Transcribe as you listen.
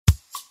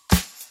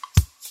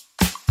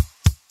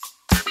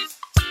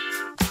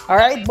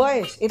Alright,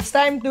 boys, it's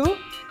time to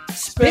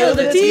Spill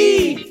the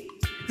tea!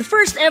 The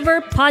first ever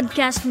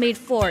podcast made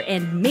for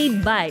and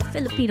made by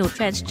Filipino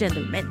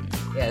transgender men.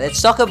 Yeah,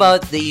 let's talk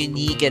about the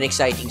unique and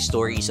exciting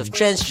stories of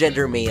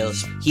transgender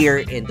males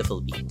here in the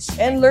Philippines.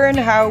 and learn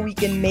how we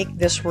can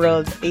make this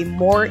world a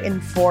more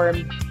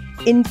informed,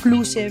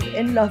 inclusive,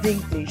 and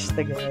loving place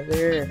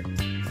together.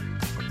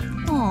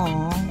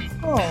 Aww.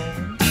 Oh.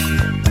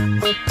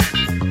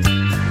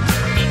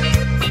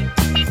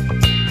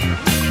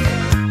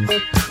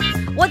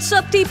 What's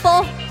up,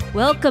 people?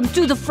 Welcome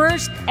to the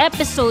first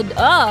episode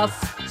of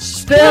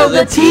Spill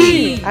the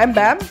tea! I'm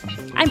Bam.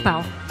 I'm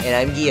Pao. And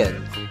I'm Gian.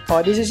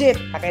 Oh, this is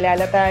it.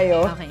 Pakilala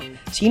tayo. Okay.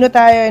 Sino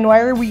tayo and why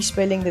are we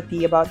spilling the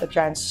tea about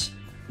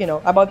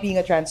about being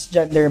a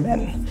transgender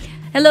man?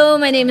 Hello,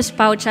 my name is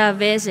Pao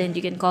Chavez and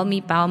you can call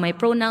me Pao. My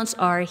pronouns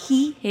are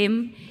he,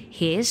 him,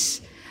 his.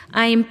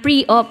 I'm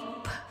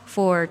pre-op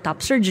for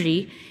top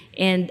surgery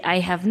and I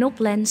have no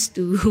plans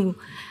to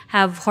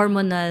have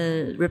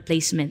hormonal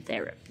replacement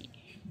therapy.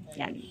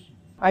 Yan.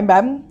 I'm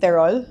Bam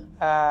Terol.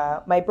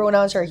 My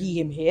pronouns are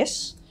he, him,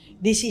 his.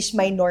 This is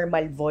my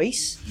normal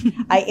voice.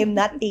 I am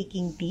not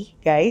taking tea,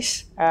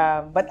 guys.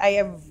 But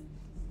I've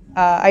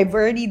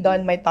already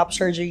done my top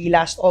surgery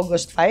last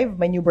August 5,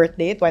 my new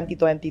birthday,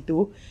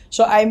 2022.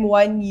 So I'm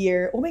 1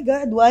 year. Oh my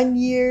God, 1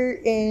 year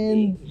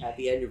and...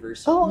 Happy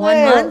anniversary. Oh, 1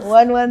 month?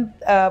 1 month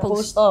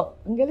post-op.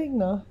 Ang galing,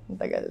 no? Ang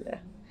tagal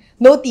na.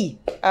 No tea.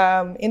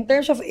 In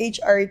terms of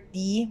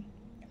HRT,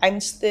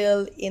 I'm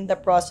still in the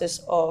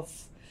process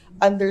of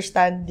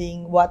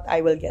understanding what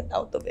I will get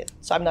out of it.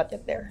 So I'm not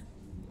yet there.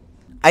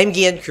 I'm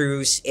Gian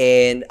Cruz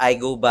and I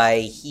go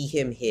by he,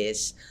 him,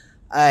 his.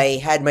 I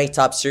had my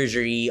top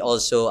surgery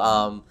also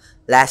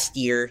last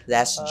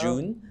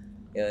June.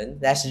 Yun,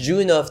 last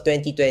June of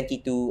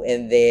 2022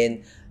 and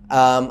then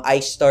I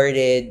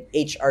started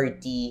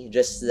HRT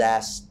just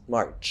last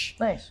March.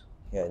 Nice.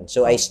 Yun.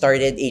 So I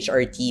started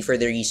HRT for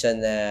the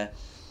reason na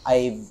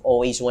I've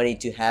always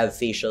wanted to have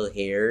facial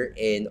hair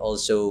and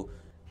also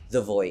the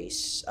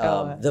voice.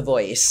 The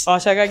voice. O,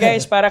 saka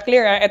guys, para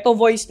clear, ito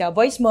voice niya.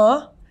 Voice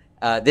mo?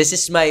 This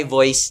is my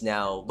voice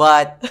now.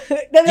 But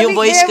yung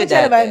voice ko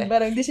dati.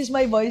 Parang, this is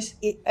my voice.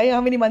 How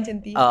many months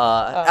in tea?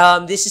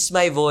 This is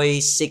my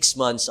voice 6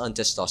 months on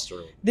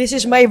testosterone. This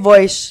is my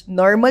voice,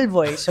 normal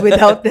voice,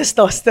 without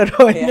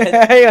testosterone.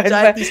 Ayun. So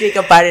at least may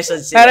comparison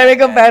sila. Para may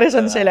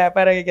comparison sila,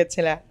 para get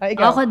sila.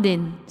 Ikaw? Ako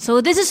din.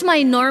 So this is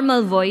my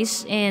normal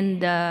voice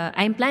and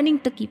I'm planning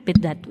to keep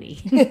it that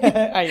way.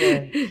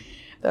 Ayun.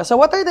 So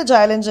what are the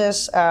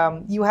challenges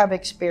you have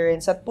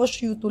experienced that push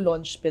you to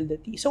launch Spill the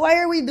Tea? So why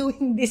are we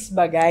doing this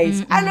ba,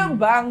 guys? Ano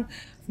bang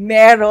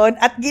meron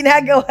at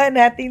ginagawa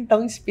natin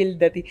tong Spill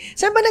the Tea?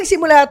 Saan ba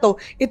nagsimula to?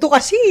 Ito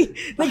kasi,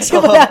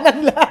 nagsimula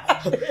ng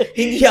lahat.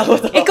 Hindi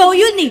ako to. Ikaw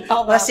yun eh.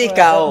 Kasi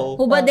ikaw.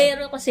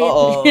 Hubadero kasi.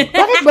 Oo.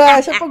 Bakit ba?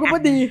 Sa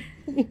pagubadi?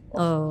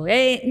 Oh,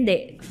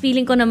 hindi.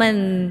 Feeling ko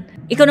naman,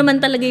 ikaw naman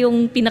talaga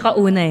yung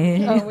pinakauna eh.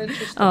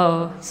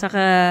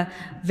 Saka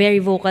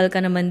very vocal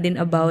ka naman din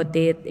about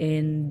it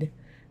and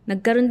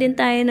nagkaroon din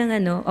tayo ng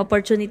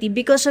opportunity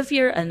because of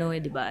your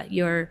di ba?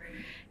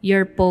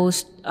 Your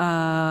post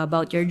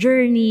about your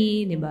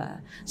journey, di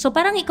ba? So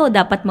parang ikaw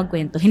dapat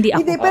magkwento, hindi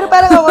ako. Hindi, pero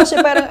parang ako kasi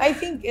parang I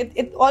think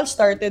it all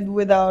started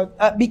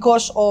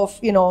because of,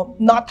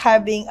 not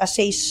having a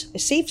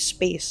safe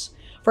space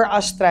for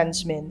us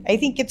trans men. I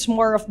think it's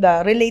more of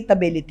the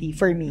relatability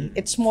for me.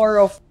 It's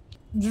more of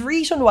the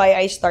reason why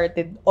I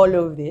started all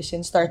of this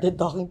and started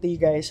talking to you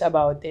guys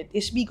about it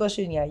is because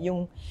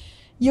yung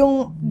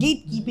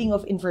gatekeeping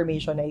of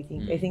information, I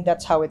think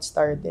that's how it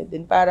started.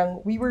 And parang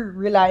we were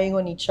relying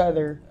on each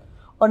other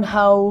on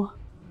how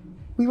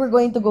we were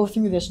going to go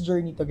through this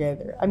journey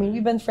together. I mean,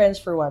 we've been friends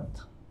for what?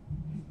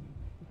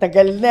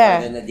 Tagal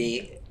na.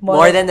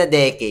 More than a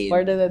decade.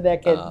 More than a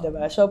decade,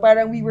 diba? So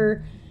parang we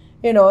were,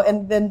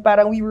 and then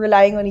parang we were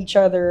relying on each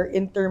other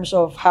in terms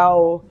of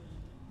how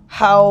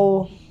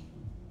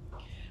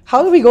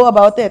do we go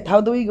about it?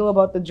 How do we go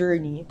about the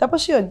journey?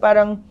 Tapos yun,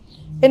 parang,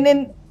 and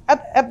then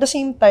at the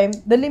same time,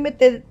 the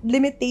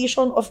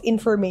limitation of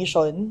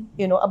information,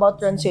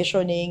 about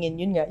transitioning and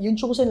yun nga, yung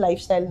chosen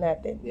lifestyle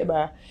natin,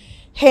 diba?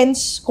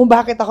 Hence, kung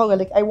bakit ako,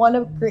 I want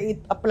to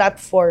create a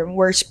platform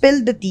where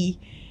Spill the Tea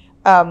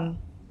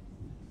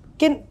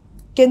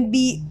can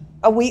be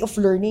a way of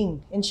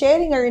learning and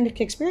sharing our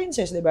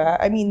experiences, diba?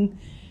 I mean,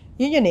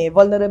 yun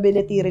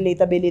vulnerability,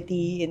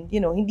 relatability, and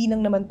hindi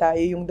lang naman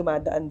tayo yung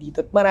dumadaan dito.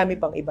 At marami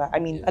pang iba.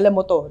 I mean, alam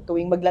mo to,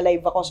 tuwing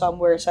magla-live ako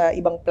somewhere sa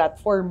ibang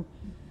platform,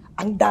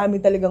 ang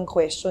dami talagang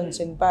questions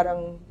and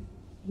parang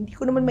hindi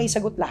ko naman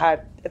maisagot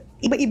lahat. At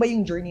iba-iba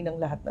yung journey ng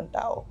lahat ng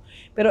tao.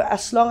 Pero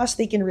as long as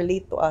they can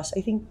relate to us,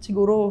 I think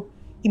siguro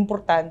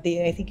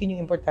importante. And I think yun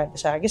yung importante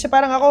sa akin. Kasi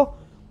parang ako,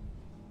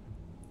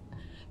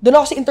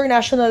 doon ako sa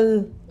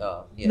international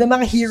ng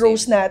mga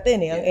heroes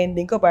natin. Ang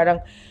ending ko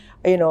parang,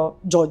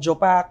 Jojo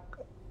Pac,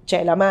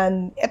 Chela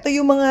Man. Ito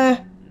yung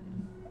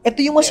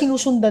mga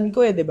sinusundan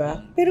ko di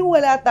ba? Pero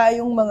wala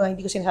tayong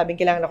hindi ko sinasabing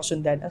kailangan ako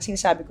sundan. Ang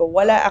sinasabi ko,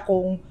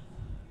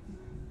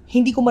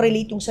 hindi ko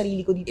ma-relate yung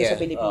sarili ko dito sa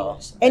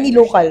Pilipinas. Any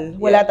local,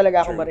 wala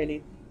talaga akong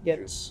ma-relate.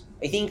 Gets.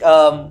 I think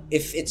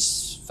if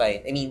it's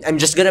fine, I mean, I'm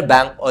just gonna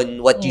bank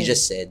on what you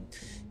just said.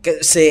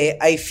 Kasi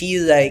I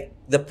feel like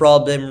the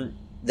problem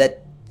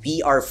that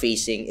we are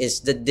facing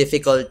is the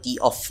difficulty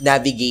of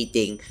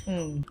navigating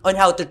on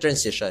how to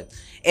transition.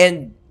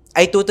 And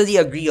I totally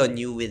agree on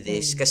you with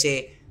this.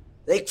 Kasi,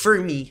 like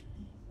for me,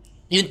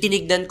 yung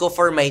tinignan ko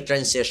for my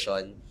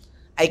transition,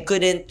 I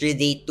couldn't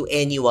relate to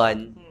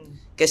anyone.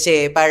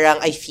 Kasi parang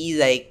I feel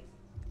like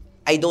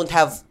I don't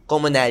have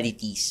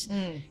commonalities.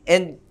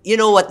 And you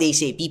know what they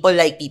say, people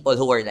like people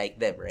who are like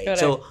them, right?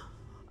 Correct. So,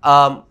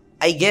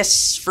 I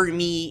guess for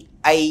me,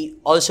 I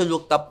also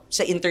looked up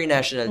sa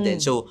international din.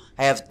 So,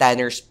 I have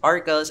Tanner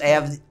Sparkles. I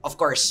have, of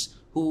course,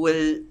 who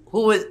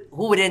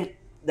wouldn't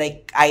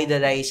like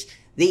idolize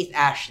Dave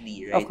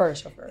Ashley, right? Of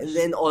course. And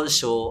then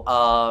also,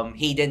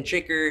 Hayden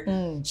Tricker.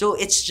 So,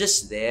 it's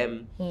just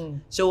them.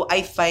 So,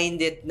 I find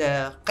it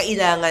na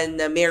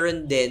kailangan na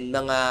meron din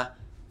mga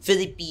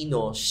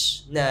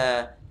Filipinos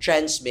na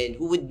trans men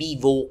who would be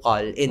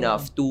vocal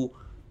enough to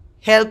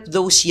help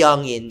those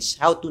youngins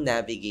how to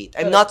navigate.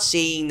 I'm not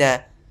saying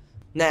na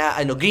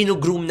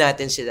groom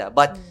natin sila,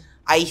 but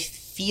I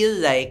feel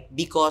like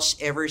because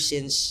ever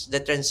since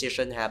the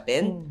transition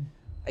happened,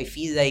 I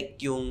feel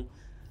like yung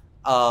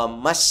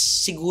mas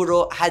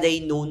siguro had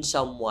I known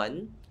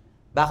someone,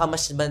 baka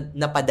mas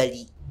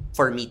napadali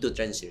for me to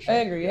transition.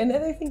 I agree. And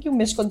I think yung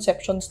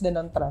misconceptions din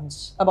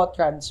about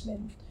trans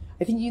men,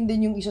 I think yun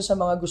din yung isa sa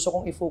mga gusto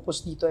kong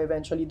i-focus dito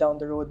eventually down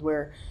the road,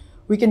 where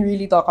we can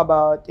really talk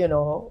about,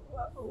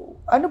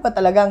 ano ba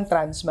talagang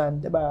trans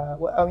man, diba?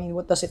 I mean,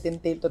 what does it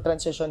entail to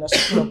transition as,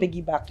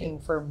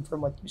 piggybacking from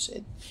what you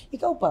said.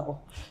 Ikaw pa,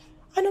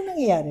 anong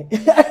nangyayari?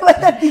 Ano ba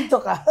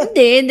nandito ka?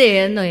 Hindi,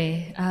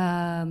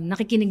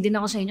 nakikinig din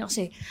ako sa inyo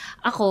kasi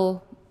ako,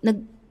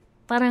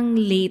 parang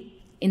late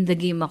in the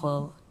game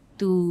ako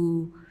to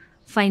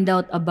find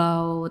out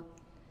about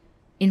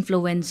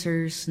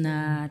influencers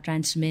na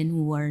trans men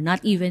who are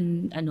not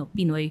even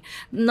Pinoy.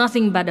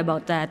 Nothing bad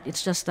about that.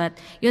 It's just that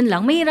yun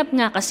lang, mahirap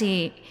nga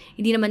kasi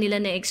hindi naman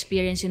nila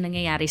na-experience yung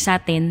nangyayari sa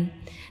atin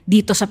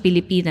dito sa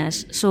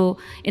Pilipinas.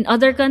 So in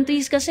other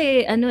countries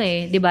kasi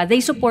 'di ba, they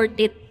support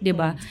it, 'di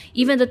ba?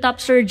 Even the top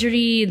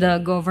surgery,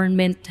 the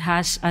government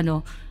has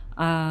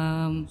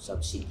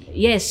Subsidy.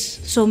 Yes.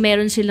 So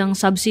meron silang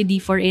subsidy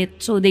for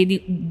it. So they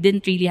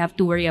didn't really have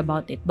to worry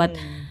about it. But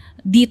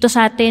dito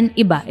sa atin,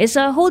 iba. It's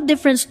a whole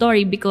different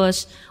story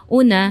because,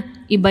 una,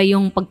 iba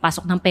yung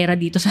pagpasok ng pera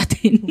dito sa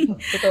atin.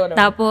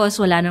 Tapos,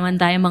 wala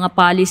naman tayong mga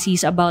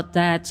policies about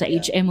that sa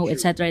HMO,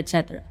 etc.,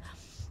 etc.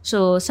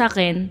 So, sa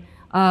akin,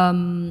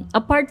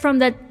 apart from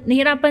that,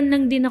 nahirapan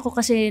lang din ako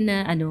kasi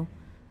na,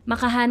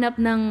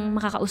 makahanap ng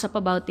makakausap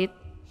about it.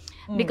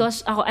 Because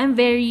ako, I'm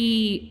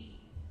very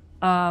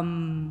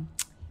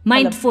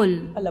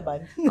mindful.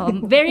 Alaban.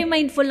 Very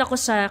mindful ako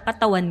sa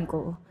katawan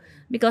ko.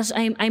 Because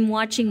I'm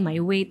watching my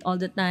weight all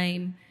the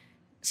time.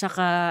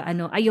 Saka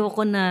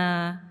ayoko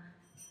na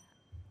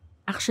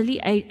actually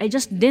I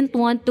just didn't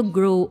want to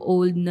grow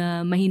old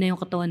na mahina yung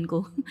katawan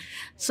ko.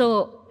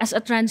 So as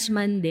a trans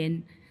man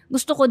din,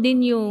 gusto ko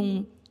din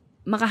yung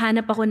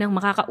makahanap ako ng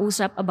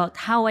makakausap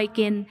about how I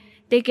can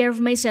take care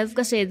of myself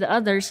kasi the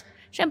others,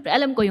 syempre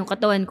alam ko yung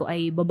katawan ko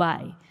ay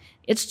babae.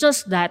 It's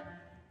just that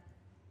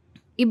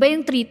iba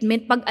yung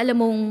treatment pag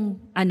alam mong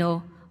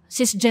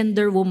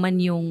cisgender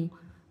woman yung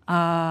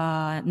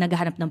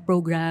naghahanap ng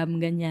program,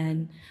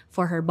 ganyan,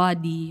 for her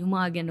body, yung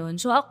mga ganon.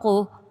 So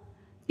ako,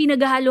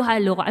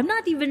 pinaghalo-halo ko. I'm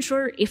not even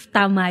sure if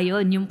tama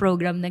yon yung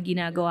program na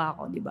ginagawa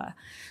ko, di ba?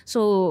 So,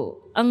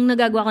 ang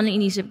nagagawa ko na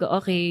inisip ko,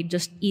 okay,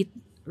 just eat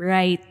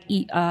right,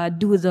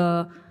 do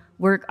the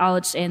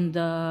workouts and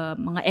the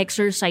mga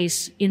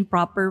exercise in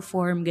proper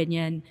form,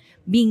 ganyan,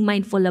 being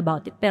mindful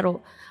about it.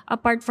 Pero,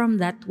 apart from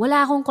that,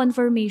 wala akong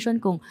confirmation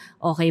kung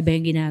okay ba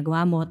yung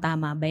ginagawa mo,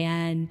 tama ba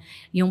yan?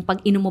 Yung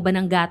pag-inom mo ba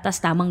ng gatas,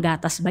 tamang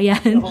gatas ba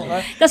yan?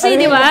 Kasi,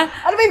 di ba?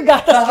 Ano ba yung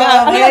gatas ka?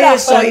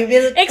 Soy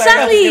milk.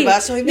 Exactly. Diba?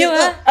 Soy milk.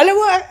 Diba? Alam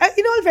mo,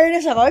 in all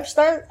fairness ako,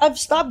 I've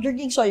stopped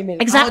drinking soy milk.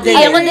 Exactly.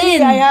 Ako Ako din.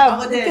 I have.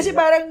 Ako din. Kasi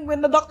parang when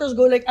the doctors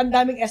go like, ang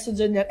daming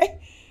estrogen yan,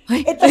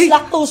 tas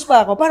lactose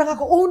pa ako. Parang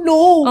ako, oh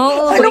no!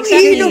 Anong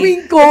exactly.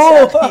 iinumin ko?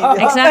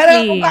 Exactly.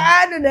 Parang kung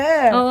paano na?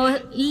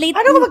 Late.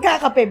 Ano kung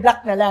magkakape? Black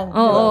na lang.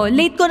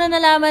 Late ko na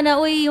nalaman na,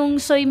 yung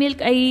soy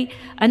milk ay,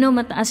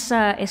 mataas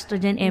sa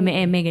estrogen,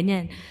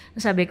 ganyan.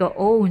 Sabi ko,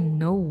 oh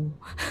no.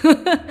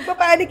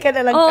 Papanik ka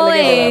na lang talaga.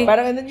 Diba?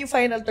 Parang ano yung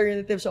final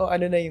alternatives o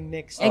ano na yung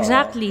next.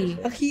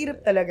 Exactly. Ang hirap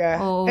talaga.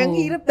 Oo. Ang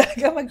hirap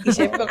talaga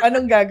mag-isip kung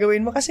anong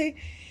gagawin mo. Kasi,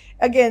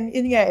 again,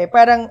 yun nga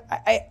parang,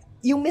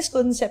 yung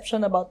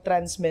misconception about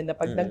trans men na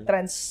pag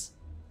nag-trans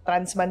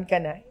man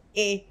ka na,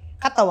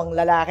 katawang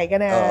lalaki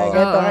ka na,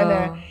 ganito ka na.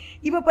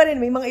 Iba pa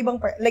rin, may mga ibang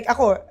like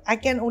ako, I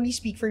can only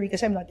speak for me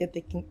kasi I'm not yet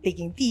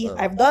taking tea.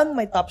 I've done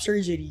my top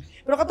surgery.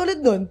 Pero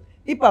katulad nun,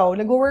 Ipaw,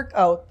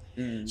 nag-workout.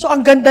 So,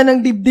 ang ganda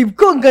ng dibdib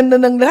ko, ang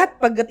ganda ng lahat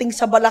pagdating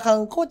sa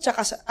balakang ko,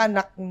 tsaka sa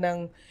anak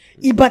ng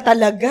iba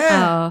talaga.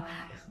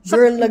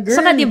 Girl na girl.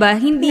 Saka 'di ba,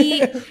 hindi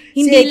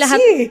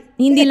Sexy.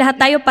 Hindi lahat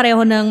tayo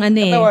pareho ng ano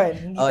eh. Katawan,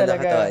 hindi talaga.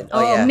 Nakatawan.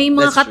 Oo, yeah. may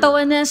mga That's true.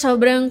 katawan na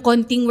sobrang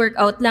konting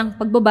workout lang.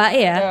 Pag babae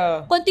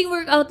Yeah. konting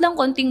workout lang,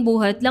 konting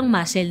buhat lang,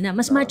 muscle na.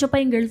 Mas macho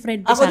pa yung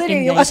girlfriend ko Ako sa akin,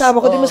 din, yung guys.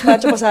 kasama ko din mas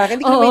macho pa sa akin.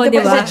 Hindi ko Oo,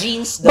 maintindihan diba? pa Sa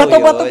jeans daw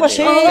Bato-bato yun, pa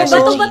siya. eh. Oo, Kasi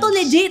bato-bato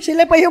legit.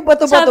 Sila pa yung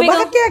bato-bato. Sabi ko-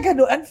 Bakit kaya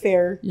gano'n?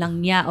 Unfair. Lang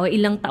niya. O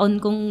ilang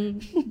taon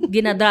kong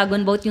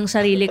gina-dragon boat yung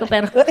sarili ko.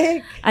 Pero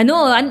Correct.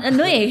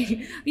 ano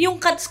eh. Yung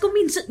cuts ko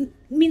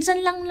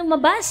minsan lang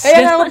lumabas.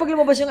 Kaya nga ako pag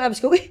lumabas yung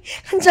abs ko, uy,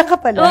 nandiyan ka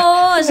pala.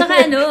 Oo,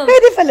 saka ano.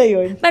 Pwede pala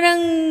yun. Parang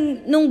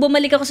nung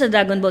bumalik ako sa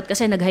Dragon Boat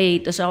kasi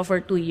nag-hiatus ako for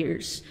 2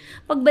 years.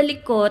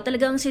 Pagbalik ko,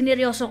 talagang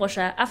sineryoso ko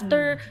siya.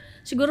 After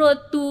siguro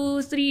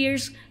 2-3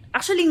 years,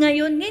 actually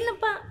ngayon lang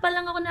pa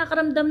lang ako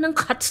nakakaramdam ng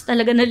cuts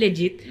talaga na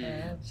legit.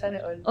 Sana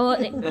all. O,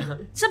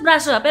 sa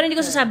braso pero hindi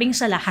ko sasabing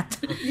sa lahat.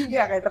 Hindi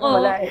nga, kahit ako Oo.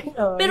 wala eh.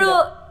 Oo, Pero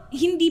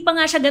hindi pa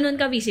nga siya ganun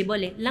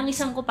ka-visible eh.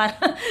 Langisan ko para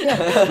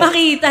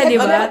makita, di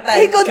ba?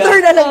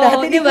 I-contour na lang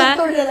natin. di ba?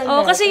 I-contour na lang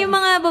Oo, natin. kasi yung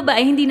mga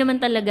babae hindi naman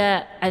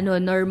talaga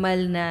normal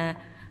na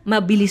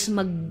mabilis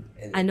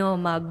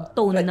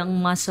mag-tone ng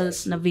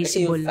muscles na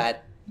Kasi yung visible. fat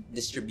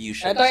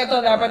distribution. Ito,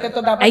 dapat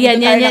Ayan,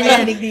 hindi yan, tayo yan,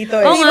 nakarinig yan. dito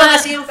Oo eh. Iba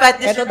kasi yung fat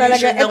Ito talaga,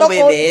 distribution ng ito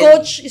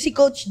women. si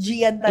Coach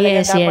Gian talaga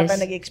Yes, dapat yes. na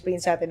nag-explain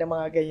sa atin ng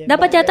mga ganyan.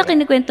 Dapat yata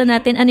kinikwento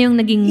natin ano yung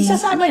naging...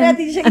 Isasama ano yun?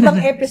 natin sa ibang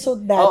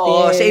episode natin.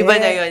 Oo, sa iba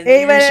na yun.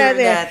 Iba na I-share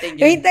natin. natin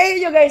yun. Hintayin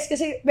nyo guys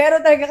kasi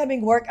meron talaga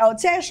kaming workout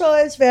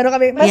sessions, meron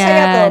kami,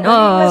 masaya Yan, to.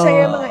 oo.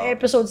 Masaya mga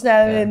episodes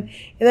namin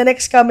in the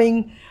next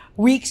coming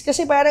weeks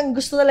kasi parang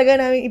gusto talaga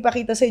namin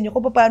ipakita sa inyo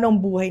kung paano ang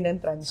buhay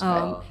ng trans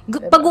man.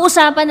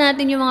 Pag-uusapan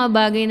natin yung mga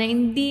bagay na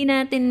hindi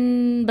natin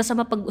basta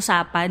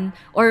mapag-usapan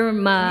or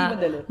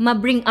madali.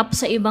 ma-bring up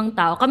sa ibang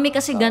tao. Kami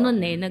kasi ganun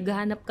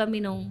naghahanap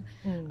kami nung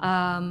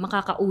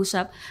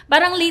makakausap.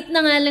 Parang late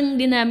na nga lang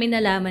din namin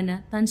nalaman na,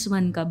 trans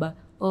man ka ba?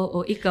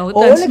 Oo, ikaw,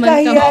 Oo, trans man ka ba?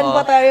 nagkahiyaan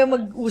pa tayo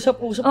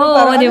mag-usap-usap. Oo,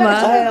 parang, di ba?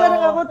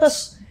 Parang ako,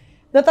 tas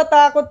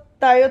natatakot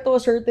tayo to a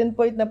certain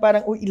point na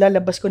parang,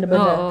 ilalabas ko na ba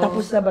na? Oo.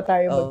 Tapos na ba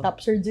tayo mag-top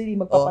surgery,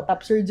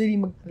 magpapa-top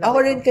surgery? Ako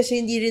rin kasi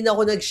hindi rin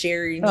ako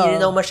nag-share, hindi rin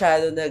ako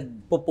masyado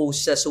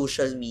nagpo-post sa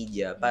social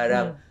media.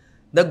 Parang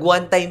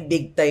nag-one time,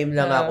 big time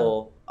lang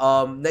ako.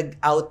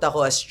 Nag-out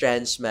ako as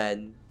trans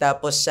man.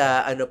 Tapos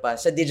sa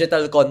sa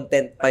digital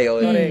content pa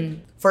yon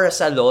for a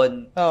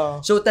salon.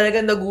 So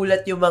talagang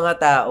nagulat yung mga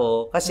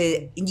tao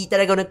kasi hindi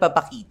talaga ako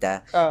nagpapakita.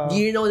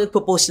 Hindi rin ako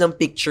nagpo-post ng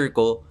picture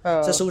ko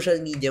sa social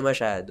media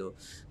masyado.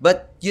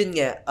 But yun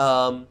nga,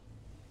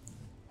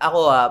 ako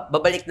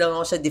babalik lang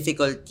ako sa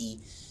difficulty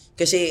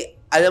kasi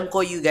alam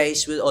ko you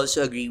guys will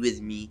also agree with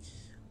me.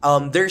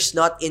 There's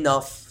not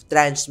enough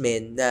trans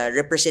men na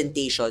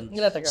representation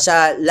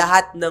sa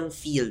lahat ng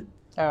field.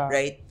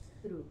 Right?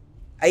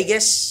 I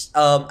guess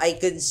I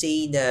can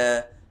say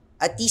na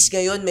at least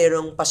ngayon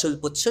merong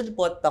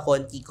pasulpot-sulpot pa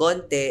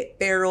konti-konti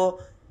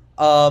pero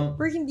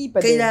hindi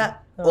pa din.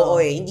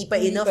 Hindi pa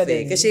enough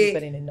eh. Kasi hindi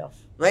pa rin enough.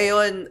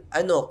 ngayon,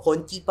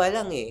 konti pa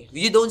lang eh.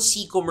 You don't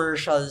see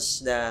commercials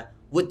na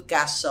would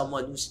cast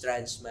someone who's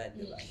trans man,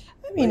 di ba?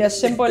 as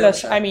simple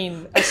as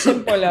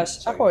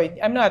ako,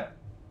 I'm not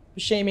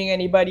shaming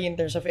anybody in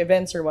terms of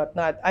events or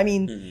whatnot.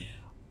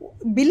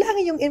 Bilang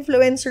yung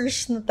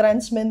influencers na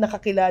trans men na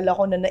kakilala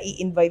ko na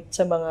nai-invite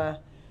sa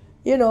mga,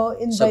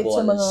 invite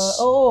sa mga,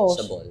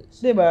 sa balls.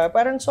 Diba?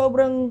 Parang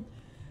sobrang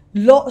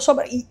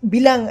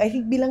I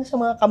think bilang sa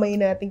mga kamay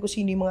natin kung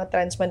sino yung mga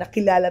trans man na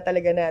kilala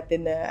talaga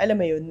natin na, alam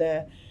mo yun,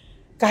 na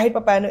kahit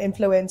papaano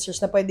influencers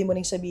na pwede mo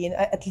nang sabihin,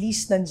 at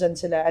least nandyan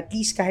sila, at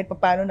least kahit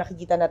papaano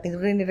nakikita natin,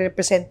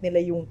 rin-represent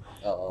nila yung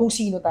kung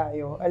sino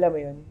tayo, alam mo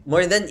yun.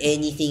 More than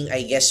anything,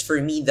 I guess,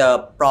 for me,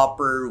 the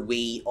proper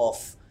way of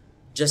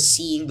just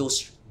seeing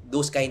those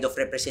kind of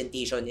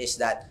representation is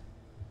that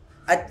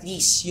at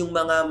least yung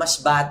mga mas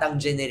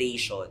batang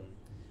generation,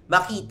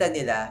 makita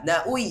nila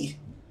na, uy,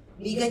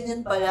 may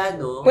ganyan pala,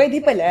 no? Pwede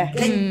pala.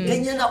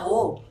 Ganyan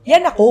ako.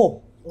 Yan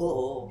ako.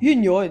 Oo.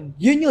 Yun.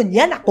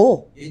 Yan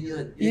ako.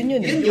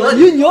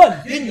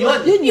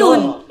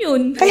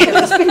 Yun.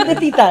 Kaya spill na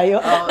tayo.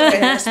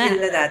 Kaya spill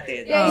na natin.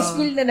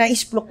 Spill na,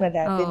 isplok na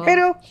natin.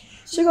 Pero,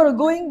 siguro,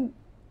 going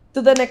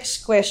to the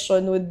next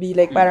question would be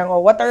like, parang,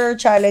 what are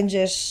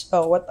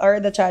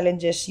the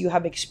challenges you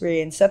have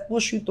experienced that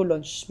push you to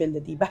launch Spill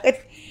the Tea?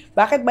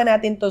 Bakit ba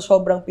natin to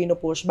sobrang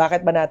pinupush?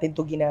 Bakit ba natin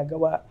to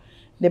ginagawa?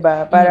 'Di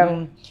ba?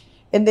 Parang,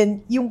 and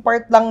then, yung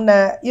part lang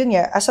na, yun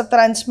nga, as a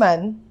trans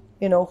man,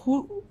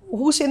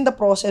 who's in the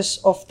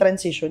process of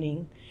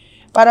transitioning,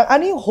 parang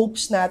ano yung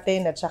hopes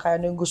natin at saka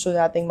ano yung gusto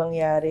nating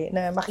mangyari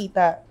na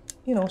makita,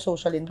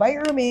 social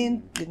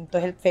environment, to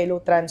help fellow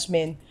trans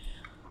men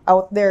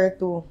out there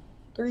to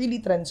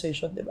really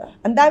transition, di ba?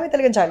 Ang dami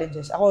talagang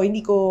challenges. Ako,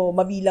 hindi ko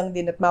mabilang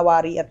din at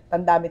mawari at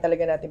ang dami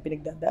talaga natin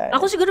pinagdadaan.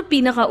 Ako siguro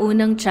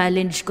pinakaunang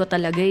challenge ko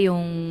talaga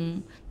yung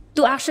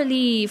to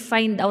actually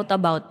find out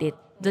about it,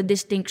 the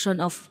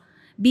distinction of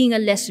being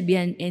a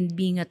lesbian and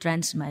being a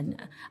trans man.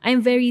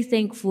 I'm very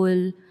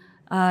thankful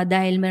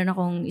dahil meron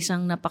akong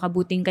isang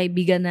napakabuting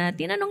kaibigan na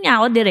tinanong niya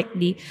ako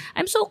directly.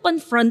 I'm so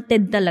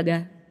confronted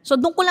talaga. So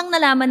doon ko lang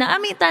nalaman na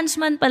may trans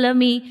man pala,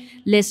 may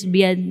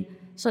lesbian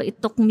So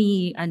it took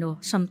me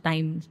some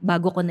time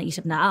bago ko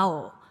naisip na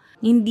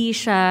hindi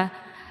siya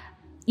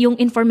yung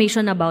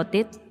information about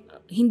it,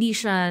 hindi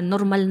siya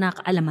normal na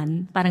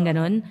kaalaman, parang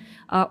ganon.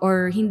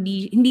 Or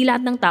hindi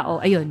lahat ng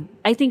tao, ayun.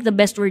 I think the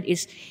best word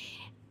is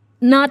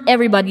not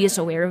everybody is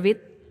aware of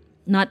it.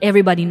 Not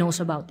everybody knows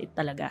about it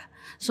talaga.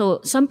 So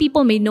some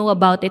people may know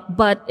about it,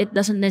 but it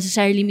doesn't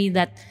necessarily mean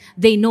that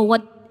they know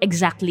what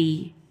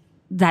exactly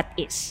that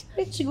is.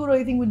 Siguro,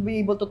 I think we'd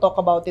be able to talk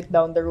about it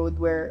down the road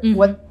where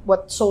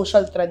what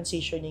social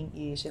transitioning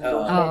is and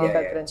medical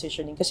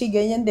transitioning. Kasi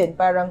ganyan din,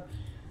 parang,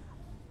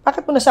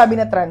 bakit mo nasabi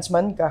na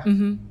transman ka?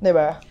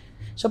 Diba?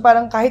 So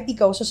parang kahit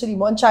ikaw sa sarili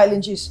mo, ang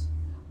challenge is,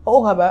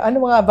 oo nga ba?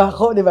 Ano nga ba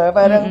ako? Diba?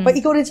 Parang, pag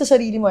ikaw rin sa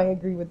sarili mo, I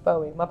agree with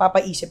Pao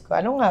mapapaisip ko,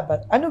 ano nga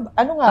ba? Ano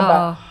nga ba?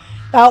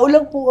 Tao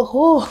lang po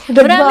ako.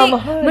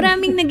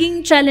 Maraming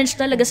naging challenge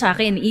talaga sa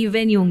akin.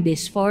 Even yung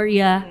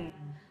dysphoria,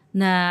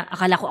 na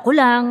akala ko ako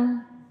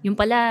lang. Yung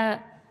pala,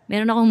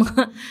 meron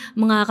akong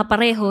mga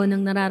kapareho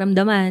ng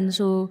nararamdaman.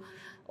 So,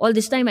 all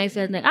this time, I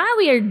felt like,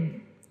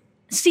 weird.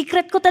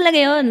 Secret ko talaga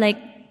yun. Like,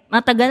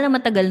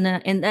 matagal na.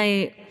 And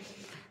I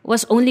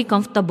was only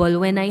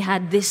comfortable when I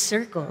had this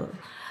circle.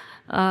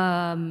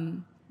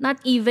 Not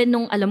even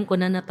nung alam ko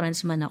na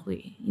transman ako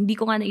eh. Hindi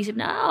ko nga naisip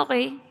na,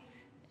 okay.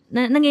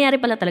 Nangyayari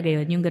pala talaga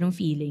yun, yung ganung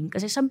feeling.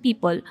 Kasi some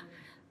people,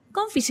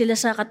 comfy sila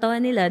sa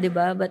katawan nila, di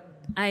ba? But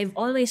I've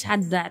always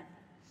had that.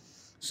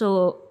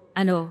 So,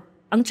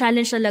 ang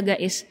challenge talaga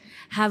is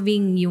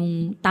having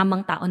yung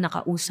tamang tao na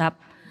kausap,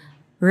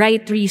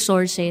 right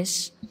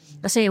resources.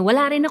 Kasi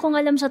wala rin akong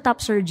alam sa top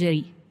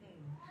surgery.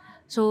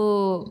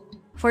 So,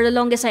 for the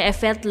longest I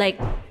felt like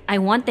I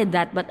wanted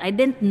that, but I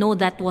didn't know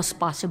that was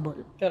possible.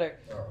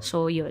 Correct.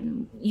 So,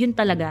 yun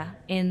talaga.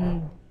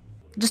 And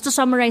just to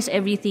summarize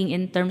everything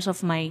in terms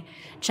of my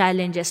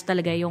challenges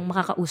talaga yung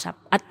makakausap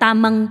at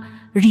tamang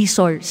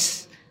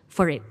resource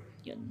for it.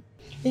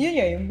 Yun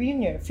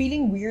nga,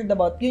 feeling weird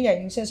about,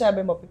 yung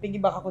sinasabi mo,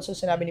 pipigibak ako sa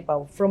sinabi ni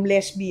Pao, from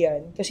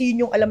lesbian, kasi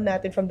yun yung alam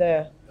natin from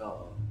the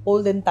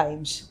olden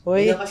times.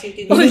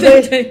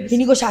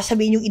 Hindi ko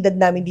sasabihin yung edad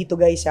namin dito,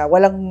 guys,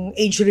 walang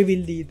age reveal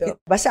dito.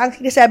 Basta ang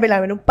sinasabi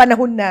namin, nung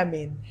panahon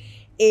namin,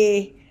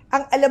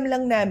 ang alam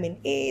lang namin,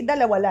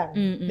 dalawa lang.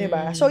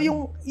 Diba? So,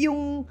 yung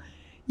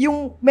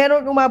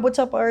meron umabot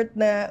sa part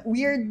na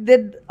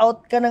weirded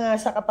out ka na nga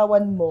sa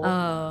katawan mo.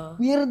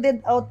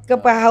 Weirded out ka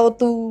pa how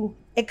to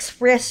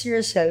express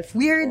yourself.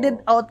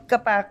 Weirded out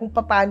ka pa kung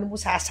paano mo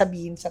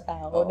sasabihin sa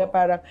tao na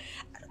parang,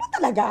 ano ba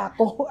talaga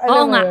ako?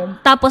 Oo nga.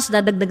 Tapos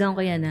dadagdagan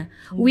ko yan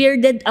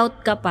weirded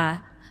out ka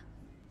pa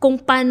kung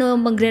paano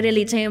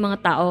magre-relate sa'yo yung mga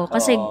tao.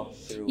 Kasi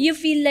you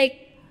feel like,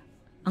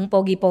 ang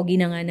pogi-pogi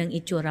na nga ng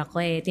itsura ko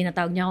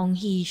tinatawag niya akong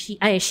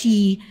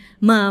she,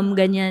 ma'am,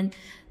 ganyan.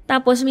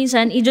 Tapos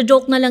minsan,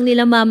 i-joke na lang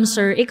nila, ma'am,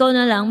 sir, ikaw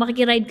na lang,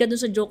 makikiride ka dun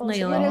sa joke na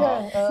yun.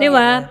 Di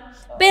ba?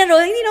 Pero,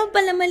 hindi naman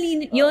pala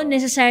mali yun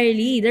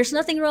necessarily. There's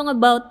nothing wrong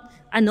about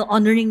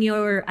honoring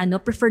your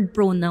preferred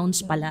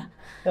pronouns pala.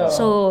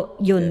 So,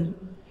 yun.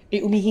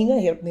 Umihinga,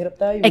 hirap na hirap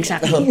tayo.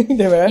 Exactly.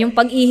 Diba? Yung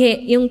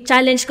pag-ihi, yung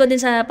challenge ko din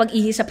sa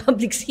pag-ihi sa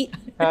public sea.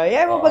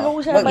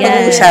 Pag-uusapan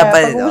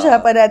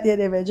natin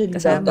eventually.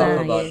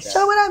 Kasama, yes.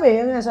 So, marami.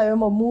 Yung sabi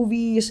mo,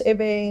 movies,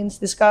 events,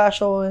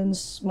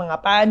 discussions, mga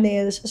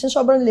panels. Kasi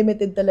sobrang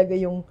limited talaga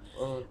yung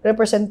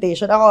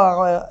representation. Ako,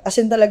 as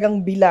in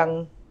talagang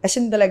bilang, as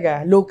in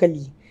talaga,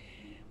 locally.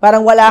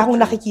 Parang wala akong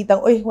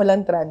nakikitang,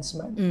 walang trans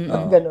man.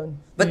 Ganun.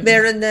 But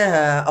meron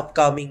na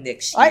upcoming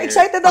next year.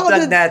 Excited ako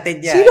dun. dun.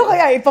 Natin yan. Sino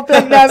kaya?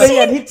 Ipa-plug namin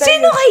yan.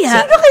 Sino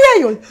kaya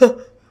yun?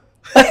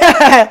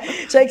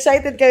 So,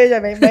 excited kayo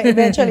dyan.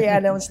 Eventually,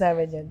 announce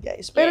namin yan,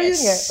 guys. Pero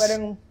yun nga,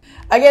 parang,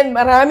 again,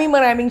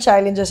 maraming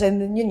challenges.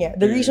 And yun nga,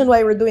 the reason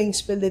why we're doing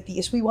Spill the Tea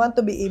is we want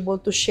to be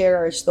able to share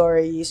our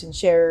stories and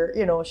share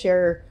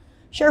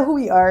who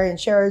we are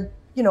and share,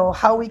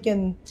 how we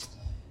can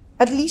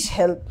at least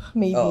help,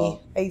 maybe.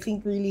 I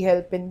think really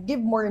help and give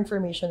more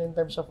information in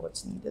terms of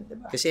what's needed,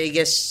 diba? Kasi I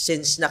guess,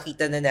 since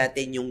nakita na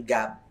natin yung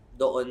gap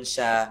doon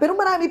sa... Pero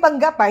marami pang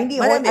gap,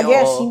 Hindi,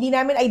 hindi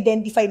namin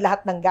identify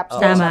lahat ng gaps.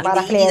 Tama.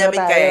 Para hindi namin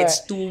kaya,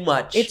 it's too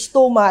much. It's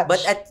too much.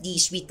 But at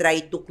least we try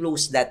to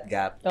close that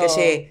gap.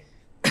 Kasi,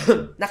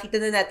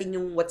 nakita na natin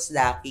yung what's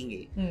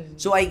lacking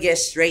So I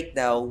guess right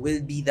now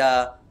will be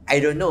the... I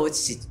don't know,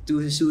 it's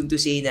too soon to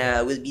say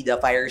na will be the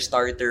fire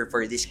starter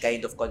for this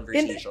kind of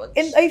conversations.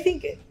 And I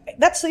think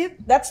that's it.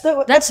 That's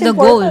the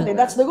goal.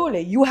 That's the goal.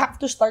 You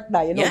have to start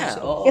dialogues.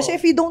 Kasi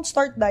if you don't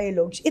start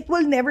dialogues, it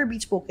will never be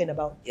spoken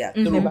about. Yeah.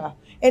 Diba?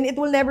 And it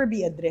will never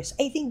be addressed.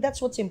 I think that's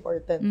what's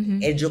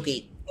important.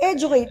 Educate.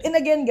 And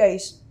again,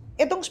 guys,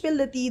 itong Spill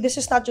the Tea, this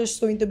is not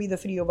just going to be the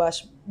three of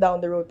us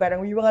down the road.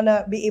 Parang we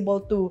wanna be able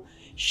to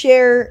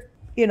share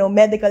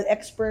medical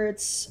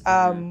experts,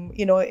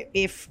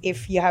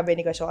 if you have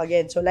any questions,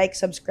 again, so like,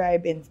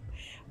 subscribe, and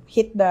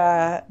hit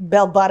the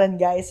bell button,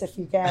 guys, if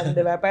you can,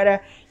 diba? Para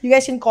you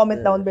guys can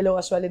comment down below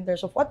as well in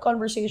terms of what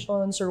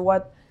conversations or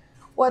what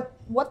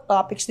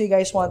topics do you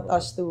guys want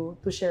us to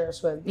share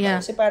as well. Yeah.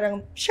 Kasi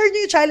parang, share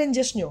nyo yung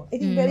challenges nyo. I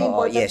think very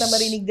important yes. na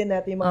marinig din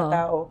natin yung mga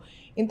tao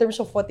in terms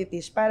of what it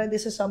is. Para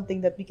this is something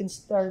that we can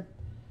start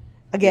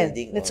again,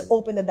 building let's on.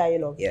 open the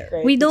dialogue. Yeah.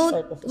 Right? We Let's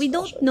start don't with we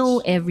don't discussions.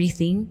 know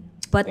everything,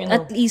 but We know.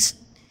 at least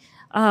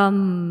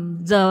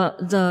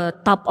the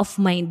top of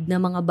mind na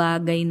mga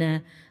bagay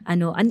na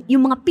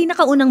yung mga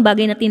pinakaunang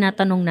bagay na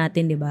tinatanong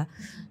natin, 'di ba?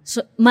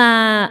 So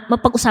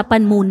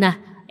mapag-usapan muna.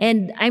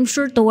 And I'm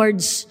sure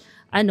towards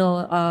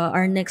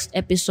our next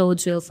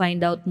episodes we'll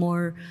find out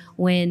more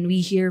when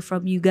we hear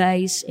from you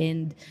guys,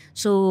 and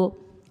so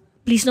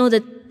please know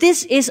that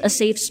this is a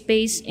safe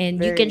space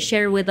and you can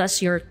share with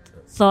us your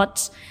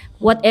thoughts,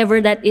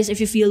 whatever that is. If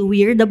you feel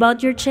weird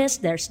about your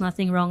chest, there's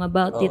nothing wrong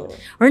about it.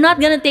 We're not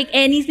gonna take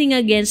anything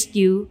against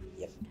you.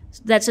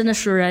 That's an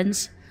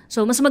assurance.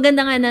 So, mas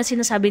maganda nga na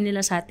sinasabi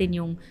nila sa atin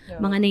yung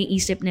mga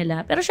naiisip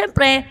nila. Pero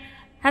syempre,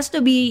 has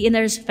to be in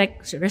a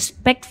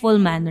respectful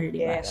manner,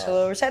 di ba? Yeah,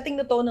 so we're setting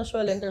the tone as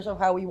well in terms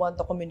of how we want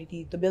the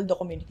community, to build the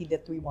community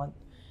that we want.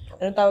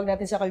 Anong tawag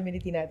natin sa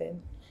community natin?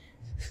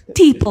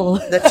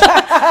 People.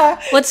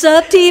 What's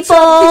up,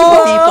 people?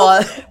 People.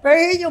 Pero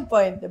yun yung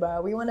point, di ba?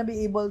 We wanna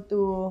be able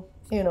to,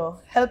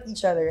 help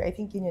each other. I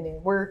think yun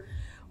eh.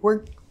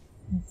 We're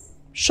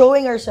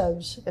showing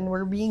ourselves and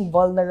we're being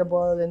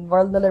vulnerable and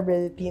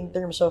vulnerability in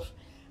terms of,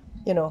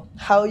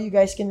 how you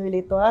guys can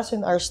relate to us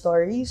and our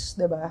stories,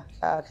 di ba?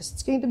 Because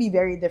it's going to be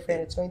very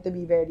different. It's going to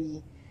be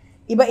very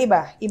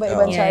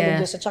iba-ibang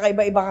challenges. At saka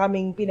iba-iba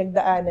kaming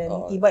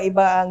pinagdaanan.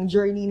 Iba-iba ang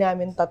journey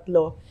namin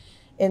tatlo.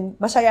 And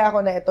masaya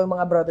ako na ito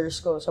mga brothers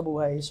ko sa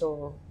buhay.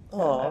 So,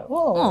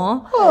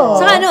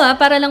 Saka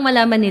para lang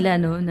malaman nila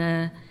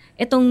na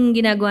itong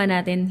ginagawa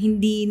natin,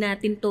 hindi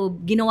natin to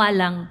ginawa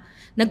lang.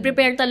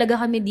 Nag-prepare talaga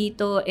kami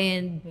dito,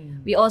 and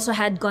we also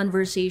had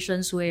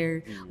conversations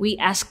where we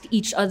asked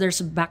each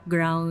other's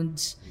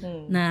backgrounds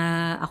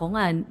na ako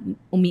nga,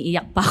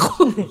 umiiyak pa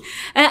ako.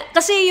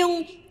 Kasi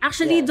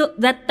actually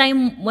that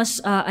time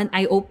was an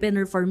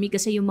eye-opener for me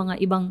kasi yung mga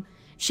ibang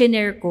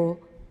shinare ko,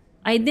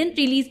 I didn't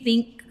really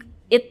think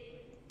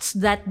it's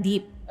that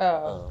deep.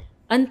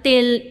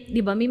 Until,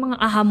 di ba, may mga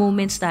aha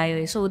moments tayo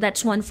eh. So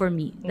that's one for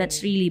me.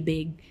 That's really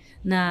big.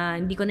 Na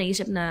hindi ko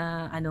naisip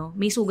na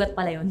may sugat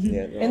pala yun.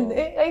 And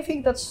I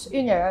think that's,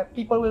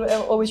 people will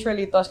always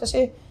relate to us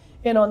kasi,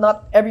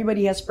 not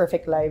everybody has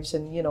perfect lives,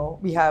 and,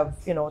 we have,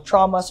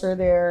 traumas are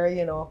there,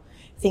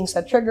 things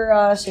that trigger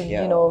us, and,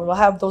 we'll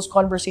have those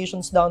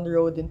conversations down the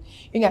road, and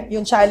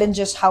yung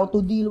challenges, how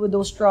to deal with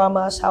those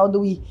traumas, how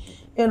do we,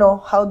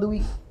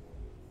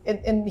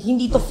 and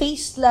hindi to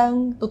face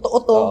lang, totoo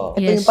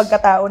to, ito yung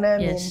pagkatao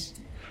namin. Yes.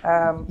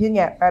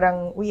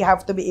 Parang we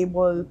have to be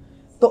able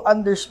to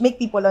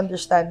make people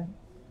understand,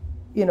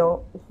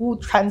 who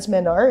trans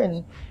men are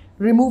and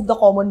remove the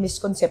common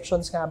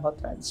misconceptions nga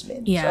about trans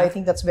men. Yeah. So I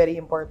think that's very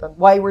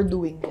important. Why we're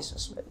doing this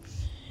as well.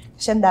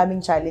 Kasi ang daming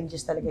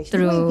challenges talaga. Hindi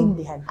True.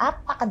 maintindihan.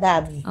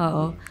 Apakadami.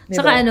 Oo.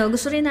 Diba? Saka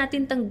gusto rin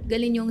natin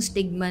tanggalin yung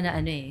stigma na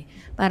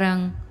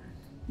parang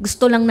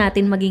gusto lang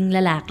natin maging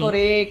lalaki.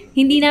 Correct.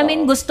 Hindi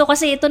namin gusto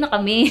kasi ito na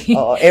kami.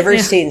 Ever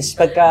since,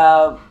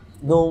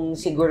 nung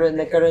siguro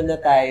nagkaroon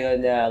na tayo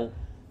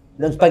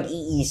ng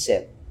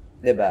pag-iisip,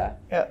 diba?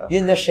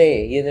 Yun na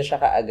siya Yun na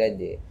siya kaagad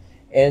eh.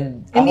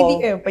 And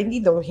hindi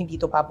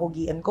to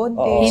papugian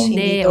contest.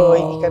 Hindi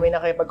kami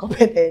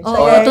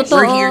nakipagkompetensya. Totoo.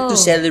 We're here to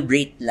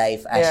celebrate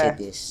life as it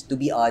is. To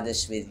be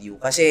honest with you.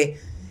 Kasi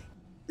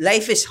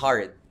life is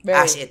hard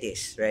as it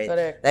is, right?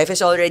 Correct. Life is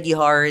already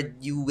hard.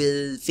 You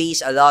will face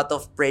a lot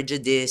of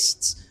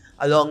prejudice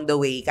along the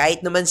way.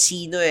 Kahit naman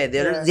sino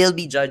they'll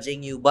be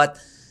judging you.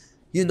 But,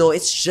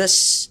 it's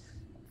just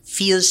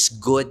feels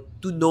good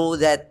to know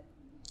that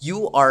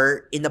you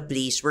are in a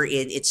place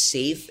wherein it's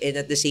safe, and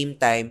at the same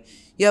time,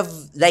 you have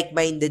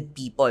like-minded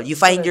people. You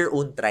find your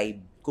own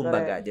tribe,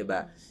 kumbaga, di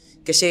ba?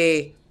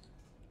 Kasi,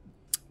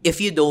 if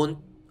you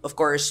don't, of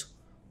course,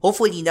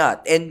 hopefully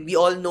not. And we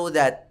all know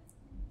that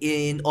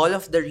in all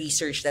of the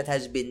research that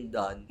has been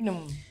done,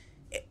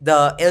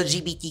 the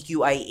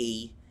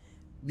LGBTQIA,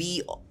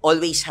 we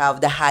always have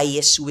the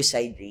highest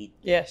suicide rate.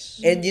 Yes.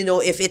 And,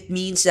 if it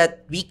means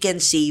that we can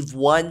save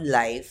one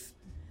life,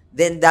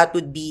 then that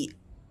would be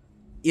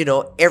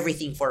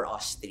everything for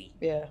us three.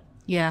 Yeah.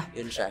 Yeah.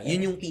 Yun siya.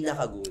 Yun yung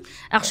pinaka-goal.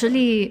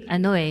 Actually,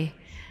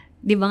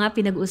 di ba nga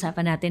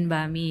pinag-uusapan natin,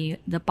 Bami,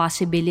 the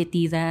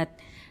possibility that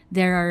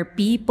there are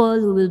people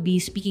who will be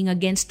speaking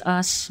against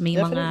us. May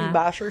Definitely,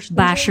 mga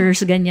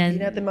bashers ganyan.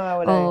 Hindi natin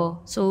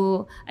mawawala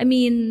So,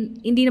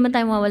 hindi naman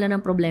tayo mawawala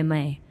ng problema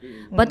eh.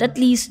 But at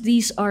least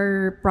these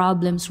are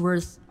problems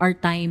worth our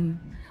time,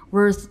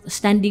 worth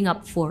standing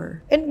up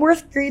for. And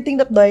worth creating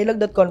that dialogue,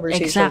 that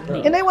conversation.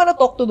 Exactly. And I want to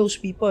talk to those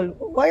people.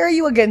 Why are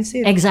you against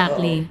it?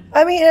 Exactly.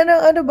 I mean,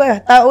 ano ba?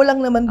 Tao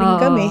lang naman din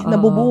kami,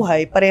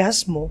 nabubuhay,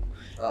 parehas mo.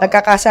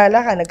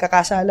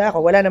 Nagkakasala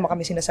ako. Wala naman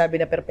kami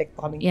sinasabi na perfecto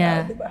kaming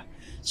tao, di ba?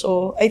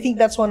 So, I think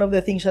that's one of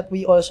the things that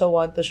we also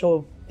want to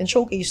show and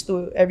showcase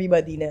to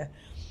everybody na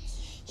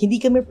hindi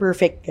kami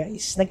perfect,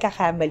 guys.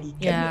 Nagkakamali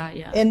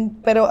kami. Yeah.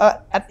 Pero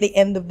at the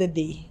end of the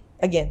day,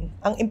 again,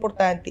 ang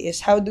importante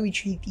is how do we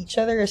treat each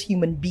other as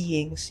human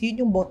beings.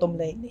 Yun yung bottom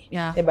line eh.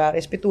 Yeah. Diba?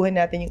 Respetuhan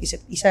natin yung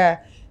isa't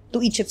isa to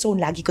each its own.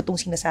 Lagi ko tong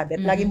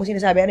sinasabi. At lagi mo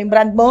sinasabi, ano yung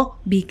brand mo?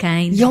 Be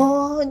kind.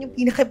 Yun, yung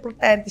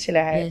pinaka-importante sa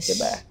lahat. Yes.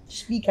 Diba?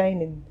 Just be kind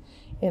and,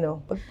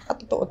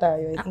 pagkakatotoo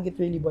tayo, I think it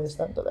really boils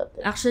down to that.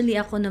 Actually,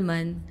 ako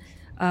naman,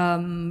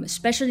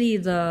 especially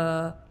the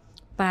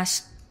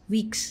past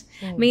weeks,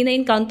 may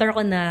na-encounter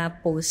ko na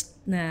post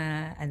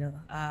na,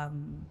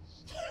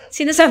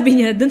 sinasabi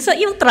niya, dun sa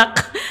yung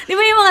truck. Di ba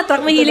yung mga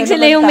truck, mahilig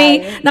sila yung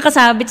may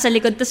nakasabit sa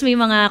likod, tapos may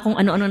mga kung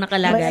ano-ano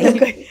nakalagay.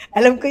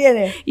 Alam ko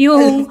yan eh.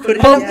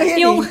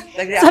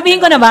 Sabihin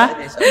ko na ba?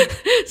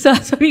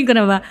 Sabihin ko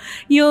na ba?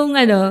 Yung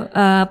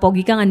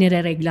pogi ka nga,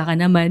 nireregla ka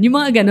naman. Yung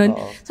mga ganun.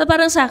 So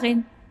parang sa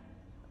akin,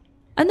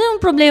 ano yung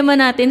problema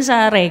natin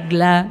sa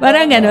regla?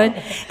 Parang ganun.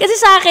 Kasi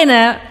sa akin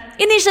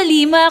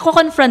initially,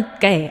 mako-confront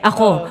ka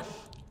ako.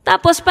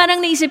 Tapos parang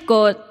naisip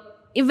ko,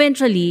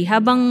 eventually,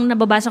 habang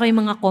nababasa ko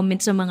yung mga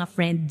comments sa mga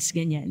friends,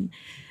 ganyan,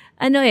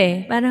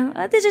 parang,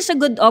 this is a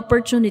good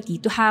opportunity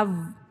to have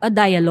a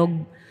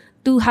dialogue,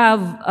 to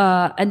have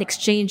an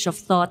exchange of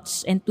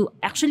thoughts, and to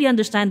actually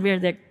understand where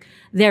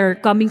they're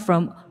coming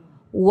from,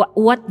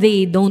 what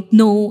they don't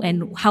know,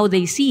 and how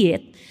they see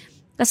it.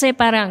 Kasi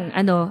parang,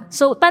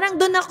 so parang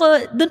doon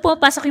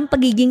pumapasok yung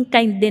pagiging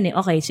kind din eh.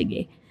 Okay,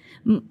 sige.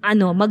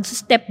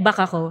 Mag-step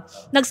back ako.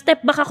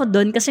 Nag-step back ako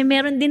doon kasi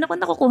meron din ako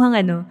nakukuhang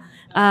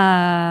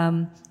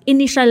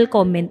initial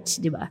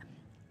comments, di ba?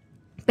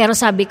 Pero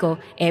sabi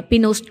ko,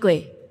 pinost ko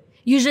eh.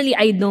 Usually,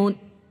 I don't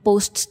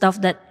post stuff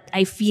that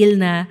I feel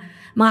na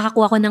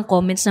makakakuha ko ng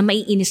comments na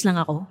maiinis lang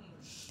ako.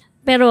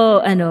 Pero,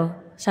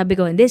 sabi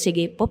ko, hindi,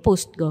 sige,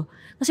 post ko.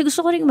 Kasi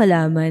gusto ko rin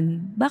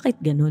malaman, bakit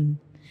ganun?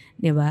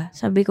 Di ba?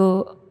 Sabi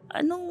ko,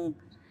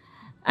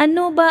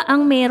 ano ba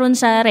ang meron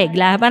sa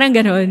regla? Parang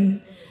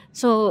ganun.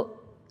 So,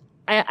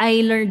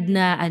 I learned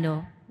na,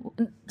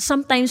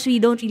 sometimes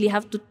we don't really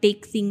have to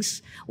take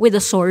things with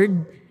a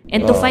sword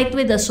and to fight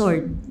with a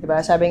sword. Diba?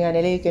 Sabi nga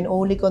nila, you can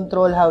only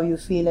control how you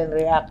feel and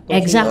react to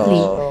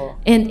exactly.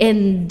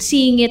 And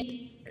seeing it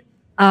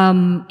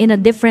in a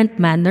different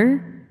manner,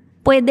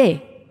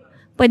 pwede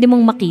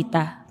mong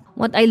makita.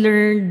 What I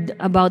learned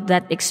about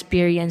that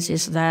experience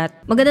is that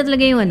maganda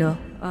talaga yung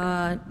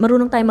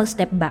marunong tayo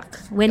mag-step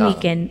back when we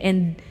can,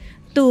 and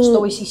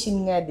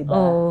stoicism nga, di ba?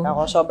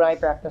 Ako, sobrang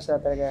i-practice na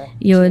talaga.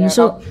 Yun,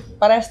 so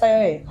parehas tayo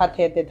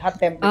hot-headed,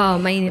 hot-tempered.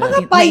 Mainit.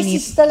 Mga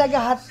Pisces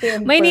talaga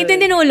hot-tempered. Mainitin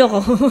din ulo ko.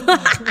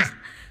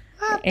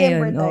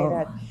 Hot-tempered tayo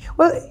lahat.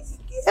 Well,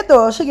 ito,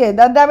 sige,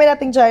 ang dami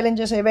nating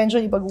challenges.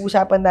 Eventually,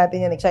 pag-uusapan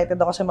natin yan. Excited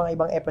ako sa mga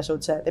ibang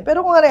episodes natin.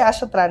 Pero kung as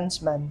a trans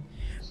man,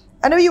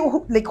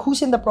 yung,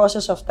 who's in the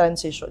process of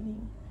transitioning?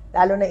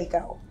 Lalo na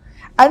ikaw.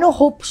 Ano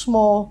hopes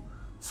mo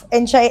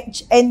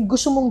and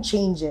gusto mong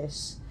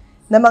changes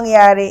na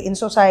mangyari in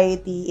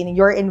society, in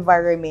your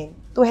environment,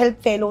 to help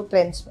fellow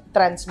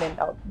trans men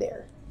out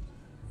there?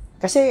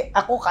 Kasi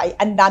ako,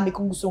 ang dami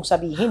kong gustong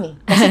sabihin eh.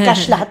 Kasi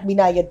cash lahat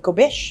binayad ko,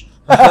 besh.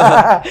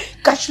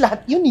 Cash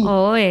lahat yun eh.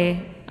 Oo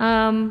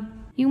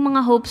yung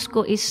mga hopes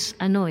ko is,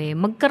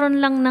 magkaroon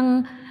lang ng,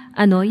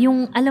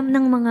 yung alam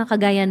ng mga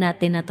kagaya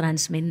natin na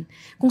trans men,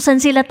 kung saan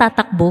sila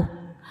tatakbo,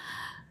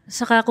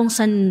 saka kung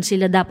saan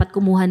sila dapat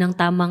kumuha ng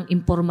tamang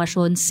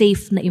impormasyon,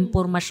 safe na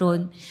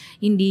impormasyon,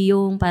 hindi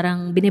yung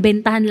parang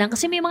binibentahan lang.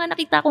 Kasi may mga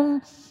nakita kong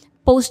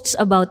posts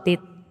about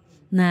it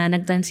na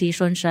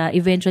nag-transition siya.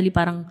 Eventually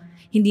parang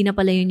hindi na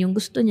pala yun yung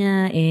gusto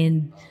niya,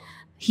 and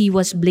he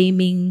was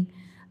blaming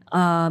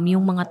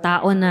yung mga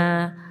tao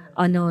na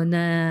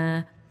na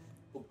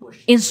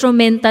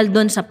instrumental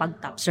doon sa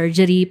pag-top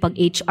surgery,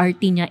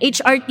 pag-HRT niya.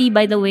 HRT,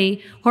 by the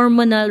way,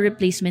 hormonal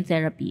replacement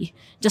therapy.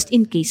 Just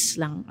in case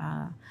lang,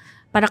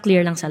 para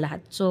clear lang sa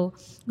lahat. So,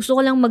 gusto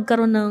ko lang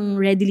magkaroon ng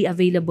readily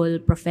available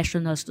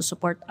professionals to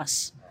support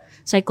us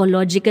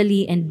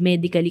psychologically and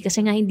medically,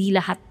 kasi nga hindi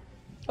lahat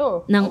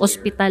ng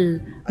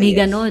ospital may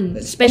ganon.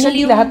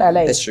 Especially hindi lahat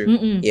alay. That's true.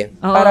 Yeah.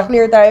 Para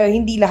clear tayo,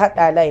 hindi lahat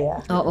alay.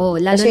 Oo,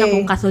 lalo kasi, na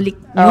kung Catholic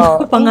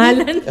yung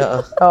pangalan.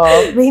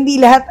 Hindi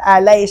lahat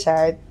alay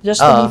siya. Just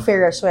to be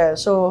fair as well.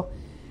 So,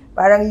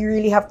 parang you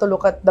really have to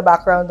look at the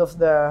background of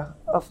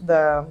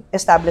the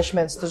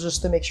establishments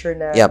to make sure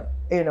na,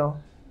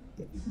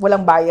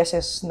 walang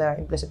biases na,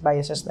 implicit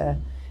biases na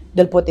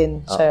they'll put in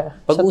sa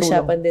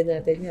pag-uusapan din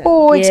natin yan.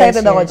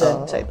 Excited ako dyan.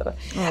 Excited ako.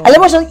 Alam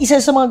mo, isa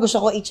sa mga gusto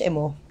ko,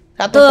 HMO.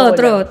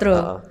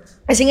 True.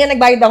 Kasi nga,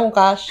 nagbayad akong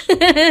cash.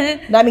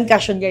 Daming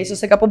cash yun, guys. So,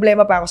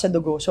 nagka-problema pa ako sa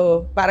dugo.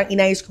 So, parang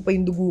inayos ko pa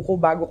yung dugo ko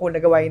bago ko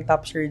nagawa yung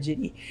top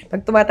surgery.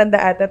 Pag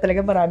tumatanda ata, talaga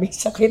maraming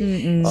sakit.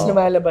 Tapos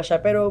lumalabas siya.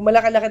 Pero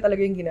malaki-laki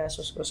talaga yung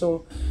ginastos ko.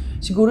 So,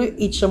 siguro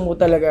HMO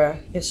talaga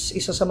is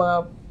isa sa mga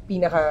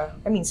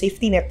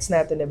safety nets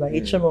natin, diba?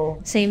 HMO.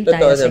 Same time.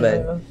 Totoo naman.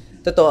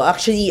 Totoo.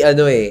 Actually,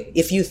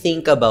 if you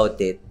think about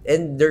it,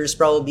 and there's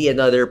probably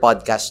another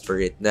podcast for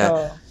it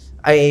na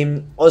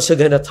I'm also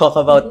gonna talk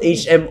about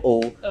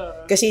HMO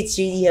kasi it's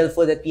really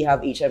helpful that we have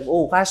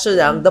HMO. Kaso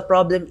lang, the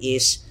problem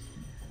is,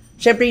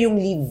 syempre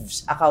yung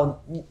leaves account,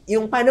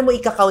 yung paano mo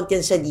i-count yan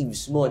sa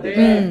leaves mo,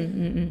 diba?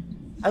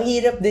 Ang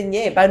hirap din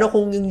niya eh. Paano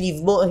kung yung leave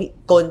mo,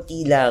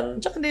 konti lang?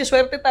 Tsaka hindi,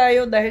 swerte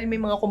tayo dahil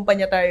may mga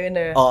kumpanya tayo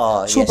na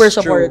Yes, super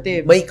true.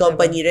 supportive. My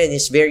company rin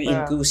is very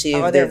Ah, inclusive.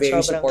 ako They're din, very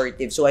sobrang.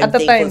 supportive. So, I'm At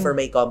the thankful time- for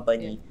my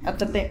company. At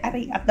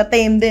the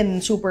time din,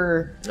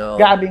 super No.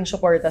 grabing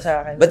suporta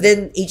sa akin. But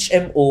then,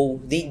 HMO,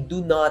 they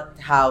do not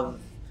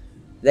have,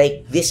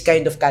 like, this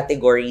kind of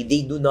category, they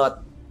do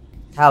not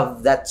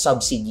have that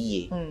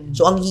subsidy eh.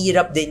 So, ang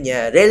hirap din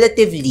niya,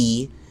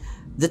 relatively,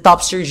 the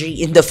top surgery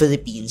in the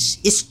Philippines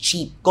is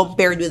cheap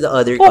compared with the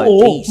other Oo,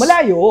 countries.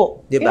 malayo.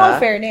 Diba? In all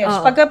fairness.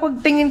 Oo. Pagka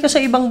pagtingin ka sa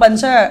ibang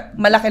bansa,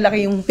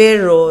 malaki-laki yung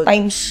Pero,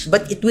 times.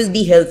 but it will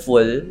be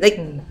helpful. Like,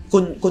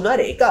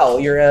 kunwari, ikaw,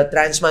 you're a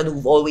trans man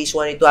who always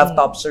wanted to have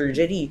top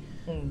surgery.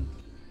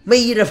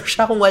 Mahirap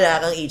siya kung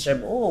wala kang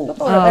HMO.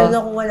 Totoo.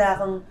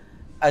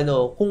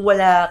 Ano kung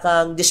wala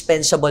kang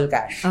dispensable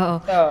cash. Oo.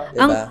 Oo.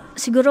 Diba?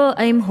 Siguro,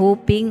 I'm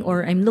hoping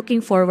or I'm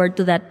looking forward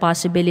to that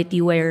possibility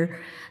where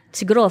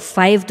siguro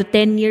 5 to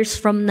 10 years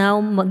from now,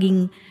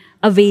 maging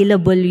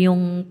available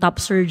yung top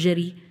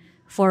surgery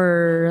for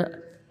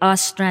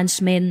us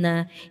trans men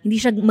na hindi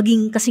siya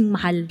maging kasing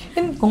mahal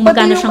kung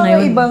magkano siya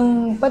ngayon.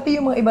 Pati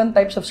yung mga ibang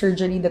types of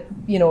surgery that,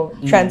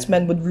 trans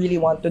men would really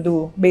want to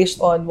do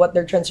based on what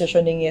their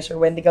transitioning is or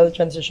medical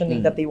transitioning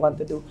that they want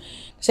to do.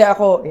 Kasi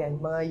ako,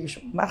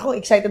 ako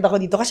excited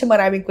ako dito kasi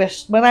maraming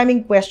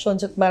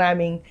questions at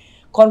maraming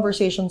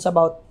conversations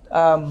about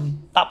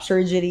top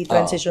surgery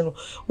transition.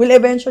 We'll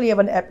eventually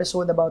have an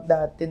episode about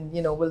that, and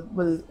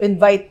we'll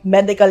invite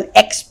medical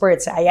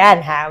experts.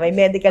 Ayan may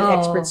medical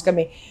experts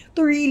kami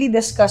to really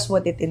discuss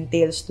what it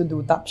entails to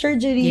do top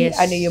surgery, Yes.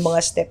 ano yung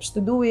mga steps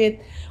to do it,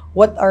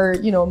 what are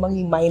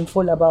maging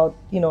mindful about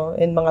in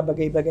mga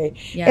bagay-bagay.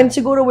 Yeah. And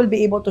siguro we'll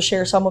be able to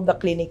share some of the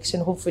clinics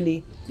and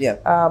hopefully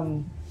Yeah.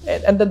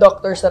 and the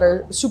doctors that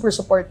are super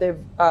supportive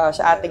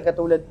sa ating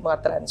katulad mga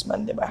trans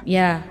man, di ba?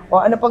 Yeah. O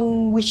ano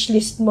pang wish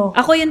list mo?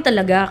 Ako yun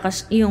talaga,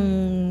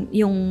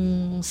 yung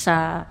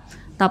sa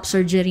top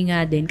surgery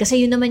nga din.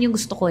 Kasi yun naman yung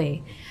gusto ko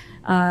eh.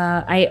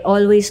 I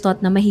always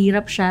thought na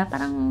mahirap siya.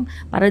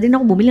 Para din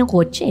ako bumili ng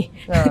kotse.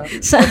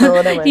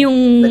 Totoo naman.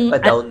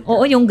 Nagpa-down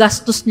ka. yung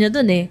gastos niya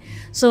dun eh.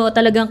 So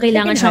talagang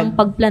kailangan Second siyang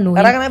pagplanuhin.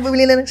 Parang ka na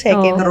bumili na ng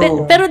second Oo. row.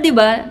 Pero 'di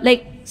ba,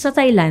 like sa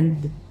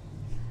Thailand,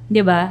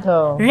 'di ba?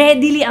 Oo.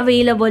 Readily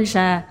available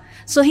siya.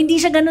 So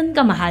hindi siya ganun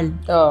kamahal.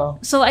 Oh.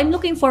 So I'm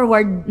looking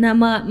forward na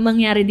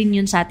mangyari din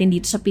 'yun sa atin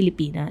dito sa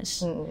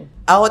Pilipinas.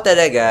 Ako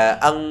talaga,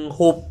 ang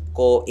hope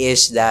ko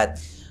is that,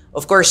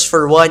 of course,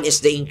 for one, is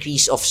the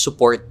increase of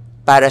support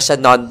para sa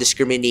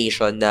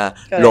non-discrimination na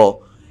Correct. law.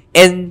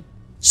 And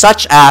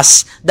such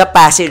as the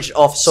passage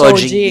of SOGI.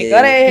 Soji.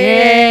 Correct.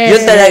 Yes.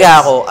 Yun talaga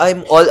ako.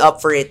 I'm all up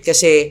for it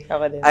kasi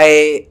Ako din.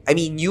 I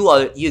mean, you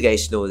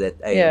guys know that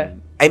Yeah.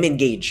 I'm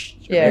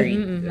engaged. Yeah. Married.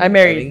 I'm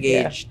married.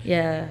 Engaged.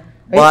 Yeah.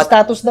 Ay, But-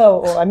 status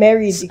daw. I'm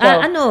married.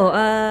 Ikaw.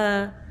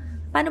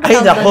 Paano ba Ay,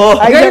 tawag nako. doon?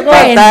 Ay,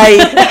 Girlfriend. Patay.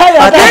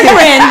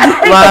 Girlfriend.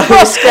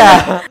 Mahus ka.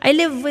 I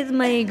live with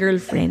my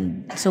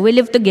girlfriend. So we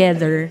live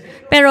together.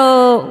 Pero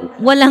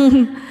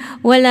walang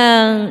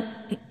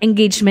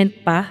engagement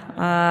pa.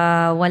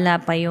 Wala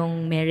pa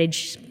yung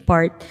marriage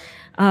part.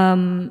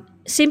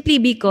 Simply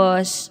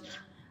because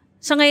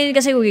sa ngayon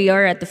kasi we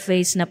are at the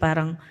phase na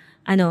parang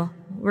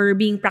we're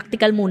being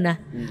practical muna.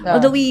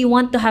 Although we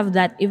want to have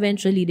that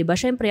eventually, 'di ba?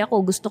 Syempre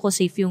ako gusto ko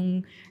safe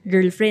yung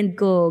girlfriend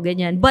ko,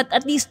 ganyan. But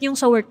at least yung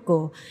sa work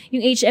ko,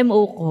 yung HMO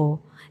ko,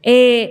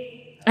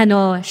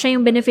 siya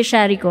yung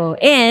beneficiary ko.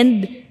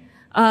 And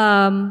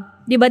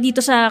 'di ba dito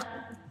sa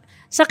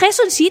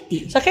Quezon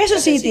City, Sa Quezon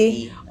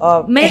City,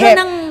 Meron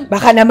ng-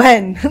 baka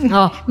naman.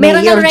 meron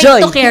ng Mayor right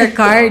Joy. to care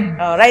card.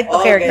 Right to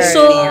care Okay. card.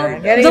 So,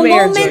 Galing the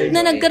Mayor moment Joy.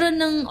 na nagkaroon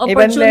ng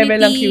Ibang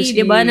level ang opportunity, QC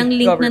di ba, ng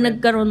link government. na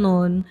nagkaroon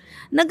nun,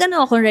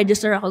 ako,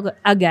 register ako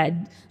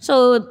agad.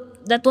 So,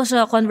 that was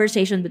a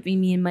conversation between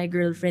me and my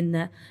girlfriend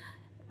na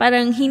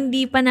parang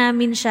hindi pa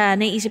namin siya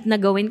naisip na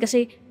gawin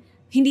kasi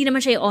hindi naman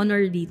siya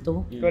i-honor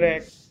dito.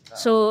 Correct.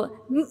 So,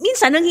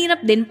 minsan, ang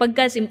hirap din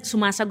pagka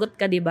sumasagot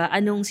ka, di ba?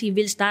 Anong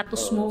civil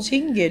status mo?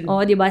 Single.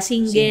 O, di ba?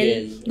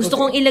 Single. Gusto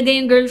kong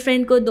ilagay yung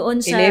girlfriend ko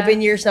doon sa...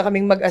 11 years na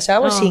kaming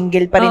mag-asawa, Oo.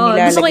 single pa rin Oo,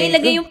 nilalagay. gusto ko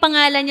ilagay yung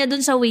pangalan niya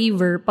dun sa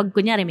waiver pag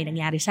kunyari may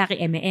nangyari sa akin,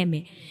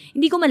 eme-eme.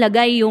 Hindi ko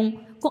malagay yung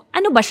kung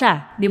ano ba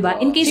siya, di ba?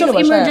 In case Sino of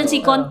ba siya?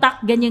 emergency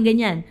contact,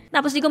 ganyan-ganyan.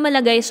 Tapos di ko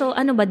malagay, so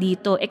ano ba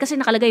dito? Kasi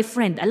nakalagay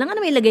friend. Alam nga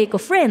na may ilagay ko,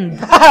 friend.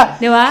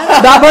 Di ba?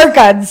 Double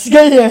cards,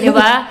 ganyan. Di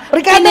ba?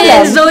 Ricardo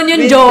lang. Zone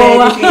yung With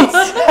jowa.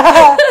 benefits.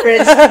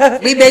 Friends,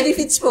 may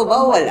benefits po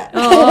ba? Wala.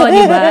 Oo,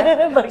 di ba?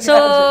 So,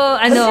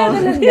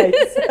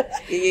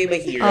 Yun yung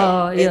mahirap.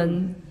 Oo, And yun.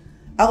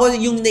 Ako,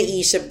 yung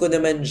naisip ko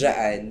naman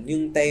dyan,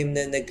 yung time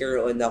na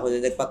nagkaroon ako, na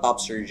nagpa-top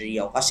surgery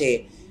ako,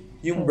 kasi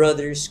yung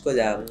brothers ko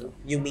lang,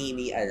 yung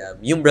may alam.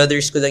 Yung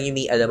brothers ko lang yung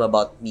may alam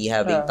about me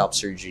having top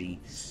surgery.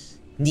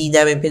 Hindi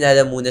namin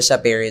pinalam muna sa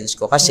parents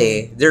ko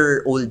kasi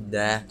they're old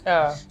na.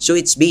 So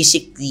it's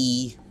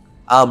basically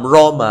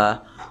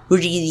Roma who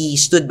really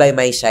stood by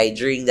my side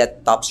during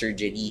that top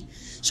surgery.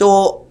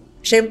 So,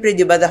 syempre,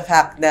 di ba, the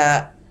fact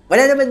na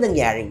wala naman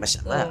nangyaring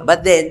masama.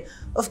 But then,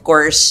 of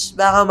course,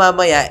 baka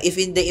mamaya, if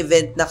in the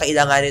event na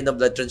kailanganin ng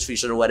blood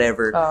transfusion or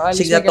whatever,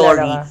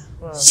 signatory,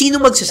 sino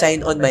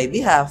magsasign on my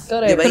behalf?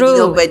 Correct. Diba? Hindi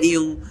naman pwede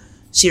yung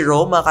si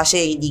Roma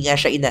kasi hindi nga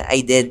siya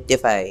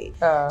ina-identify.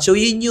 So,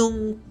 yun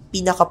yung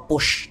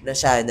pinaka-push na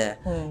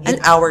sana in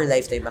our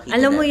lifetime makita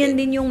Alam mo, natin. yan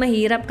din yung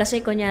mahirap kasi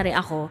kunyari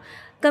ako,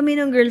 kami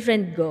ng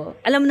girlfriend ko,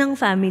 alam ng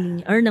family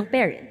niya, or ng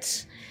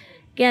parents.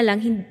 Kaya lang,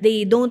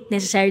 they don't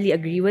necessarily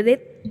agree with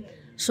it.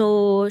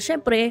 So,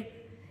 syempre,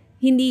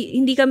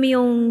 hindi kami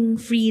yung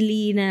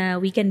freely na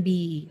we can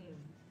be,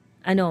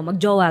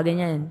 magjowa,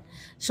 ganyan.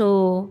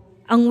 So,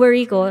 ang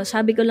worry ko,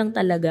 sabi ko lang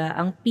talaga,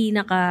 ang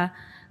pinaka,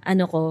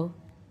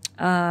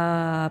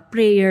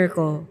 prayer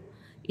ko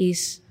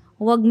is,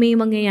 huwag may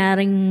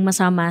mangyayaring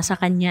masama sa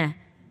kanya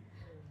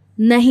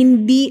na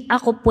hindi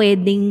ako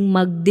pwedeng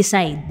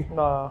mag-decide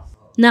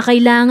na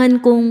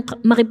kailangan kong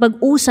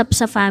makipag-usap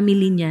sa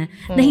family niya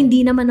na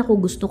hindi naman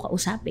ako gusto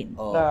kausapin.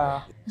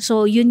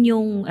 So, yun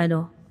yung,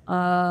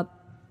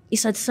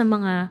 isa sa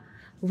mga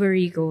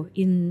worry ko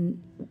in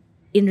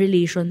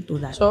relation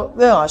to that. So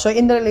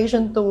in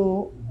relation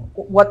to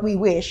what we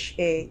wish,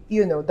 the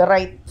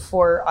right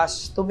for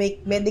us to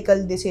make medical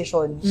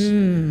decisions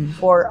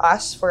for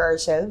us, for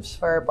ourselves,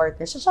 for our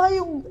partners. So, saka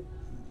yung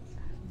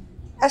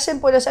as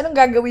simple as anong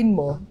gagawin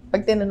mo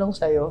pag tinanong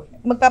sa'yo,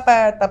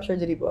 magpapa-top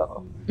surgery po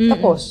ako.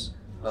 Tapos,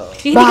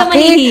 hindi ka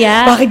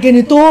mahihiya. Bakit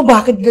ganito?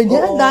 Bakit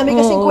ganyan? Ang dami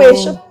kasing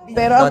question.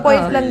 Pero ang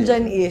point lang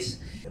dyan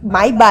is,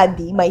 my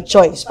body, my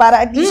choice.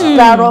 Para at least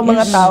klaro ang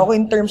mga tao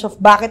in terms of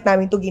bakit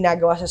namin to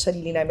ginagawa sa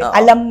sarili namin.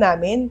 Alam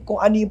namin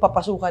kung ano yung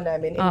papasukan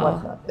namin and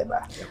whatnot.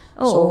 Diba?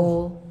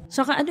 Oo.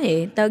 Saka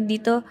tawag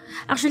dito,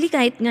 actually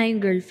kahit nga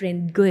yung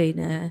girlfriend ko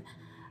na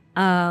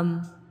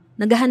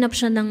naghahanap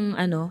siya ng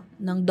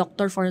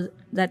doctor for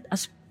that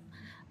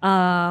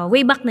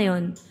way back na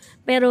yon.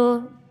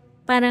 Pero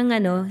parang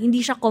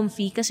hindi siya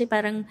comfy kasi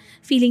parang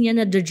feeling niya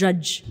na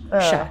the-judge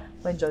siya.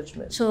 May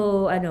judgment.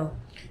 So,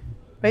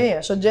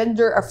 so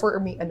gender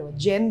affirming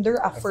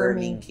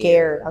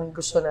care ang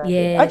gusto natin.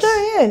 Yes. At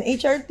yan,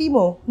 HRT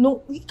mo.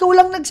 Nung ikaw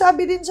lang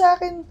nagsabi din sa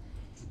akin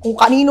kung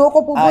kanino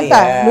ako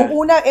pupunta. Nung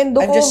una,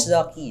 endo ko. I'm just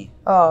lucky.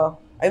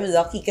 I'm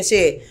lucky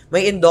kasi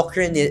may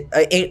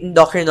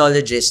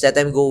endocrinologist that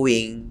I'm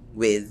going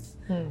with.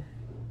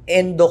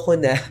 Endo ko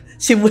na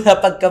simula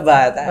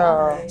pagkabata.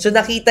 So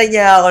nakita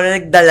niya ako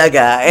na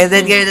nagdalaga and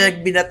then kaya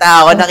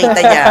nagbinata ako, nakita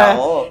niya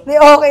ako.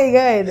 Okay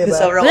ka diba?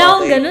 Sobrang wala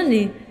akong okay.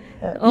 ganun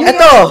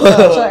Ito!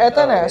 So,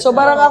 eto na. So,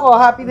 parang ako,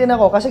 happy din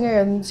ako. Kasi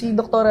ngayon, si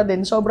doktora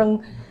din, sobrang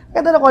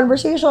ganda na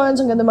conversations,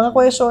 ang ganda mga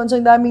questions,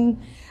 ang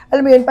daming, alam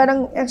mo yun,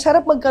 parang, ang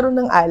sarap magkaroon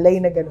ng alay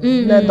na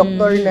gano'n, na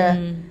doktor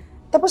na,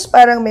 tapos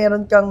parang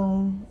meron kang,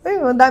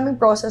 ang daming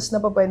process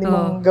na pa pwede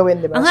mong gawin,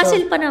 di ba? Ang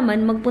hassle pa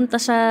naman,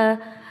 magpunta sa,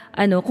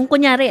 kung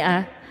kunyari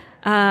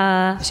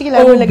sige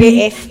lang,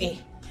 lagay FA.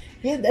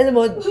 Yan, alam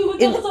mo,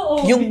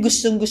 yung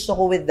gustong-gusto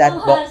ko with that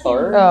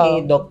doctor,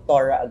 kay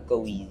Dr.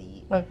 Agkawili,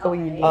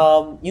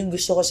 yung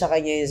gusto ko sa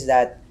kanya is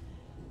that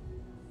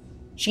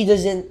she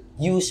doesn't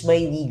use my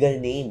legal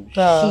name.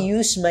 She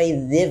used my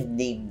live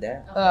name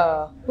na.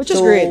 Which is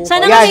great.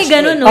 Sana nga may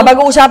ganun, no?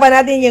 Pag-uusapan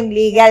natin yung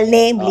legal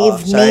name,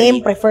 live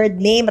name,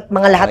 preferred name, at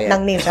mga lahat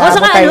ng names.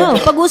 Saka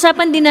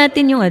pag-uusapan din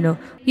natin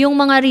yung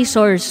mga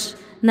resource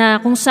na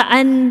kung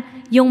saan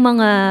yung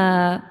mga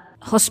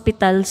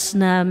hospitals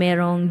na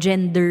merong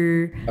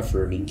gender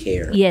affirming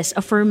care. Yes,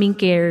 affirming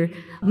care.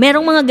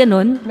 Merong mga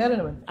ganun. Meron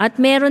naman. At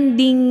meron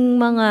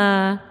ding mga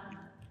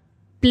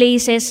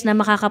places na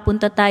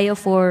makakapunta tayo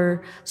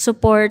for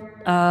support,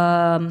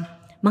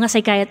 mga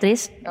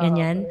psychiatrist,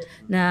 ganyan,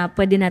 na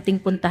pwede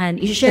nating puntahan.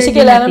 I-share Kasi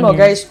din kailangan natin mo,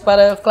 yan. guys,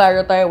 para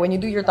klaro tayo, when you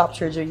do your top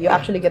surgery, you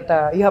actually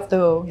you have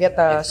to get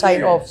a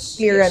sign of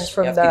clearance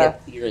from the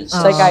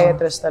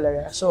psychiatrist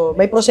talaga. So,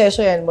 may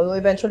proseso yan. We'll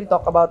eventually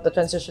talk about the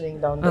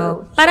transitioning down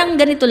the road. Parang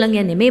ganito lang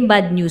yan may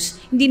bad news.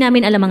 Hindi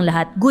namin alam ang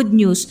lahat. Good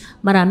news,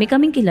 marami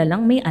kaming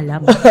kilalang may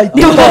alam.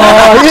 Yun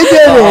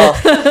yan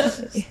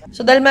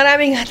So, dahil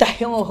marami nga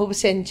tayong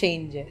hopes and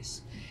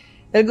changes,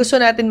 dahil gusto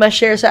natin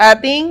ma-share sa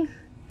ating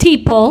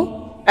People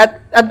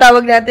at ang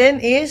tawag natin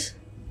is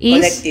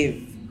Collective.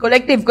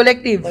 Collective.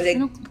 Collective.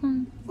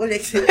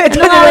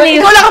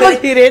 Wala ka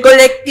mag-hirit.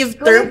 Collective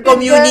term,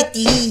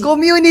 community.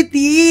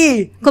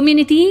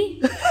 Community?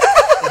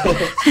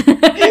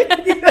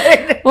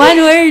 One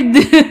word.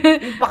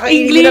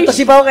 English. Na to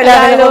si Pao,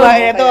 kailangan na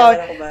kumain ito.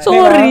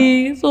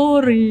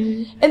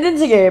 Sorry. And then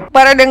sige,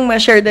 para lang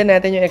ma-share din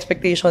natin yung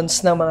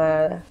expectations ng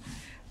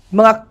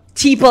mga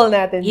people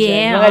natin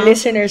dyan, mga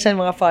listeners and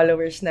mga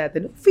followers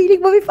natin.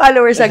 Feeling mo may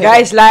followers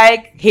guys.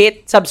 Like,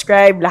 hit,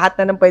 subscribe, lahat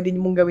na nang pwede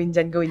mong gawin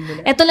dyan, gawin mo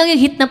na. Ito lang yung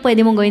hit na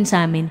pwede mong gawin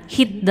sa amin.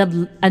 Hit the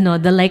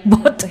like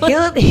button.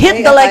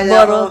 Hit the like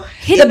button.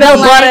 Hit the bell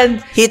button.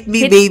 Hit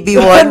me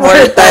baby one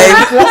more time.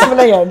 Last mo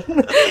na yan.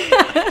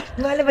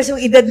 Malabas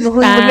yung edad mo,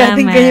 huwag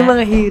natin kanyang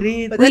mga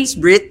hirit. But that's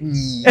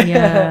Britney.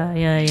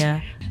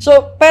 Yeah.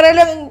 So, para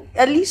lang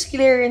at least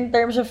clear in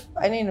terms of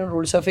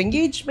rules of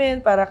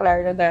engagement para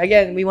clear na tayo.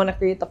 Again, we want to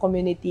create a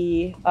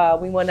community.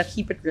 We want to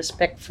keep it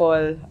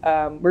respectful.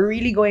 We're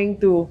really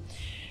going to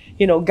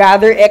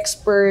gather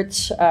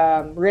experts,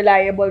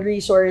 reliable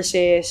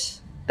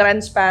resources,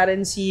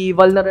 transparency,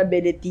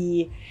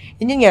 vulnerability.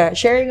 And yun nga,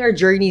 sharing our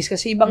journeys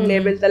kasi ibang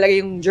level talaga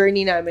yung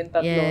journey namin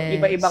tatlo. Yes.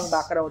 Iba-ibang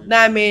background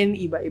namin,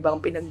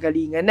 iba-ibang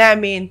pinanggalingan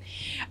namin.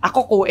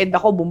 Ako co-ed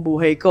ako,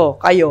 bumbuhay ko.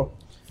 Kayo?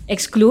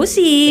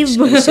 Exclusive.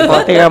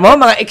 O, tingnan mo,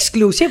 mga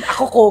exclusive.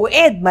 Ako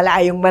co-ed,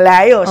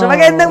 malayong-malayo. So,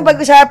 magandang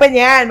pag-usapan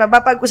yan.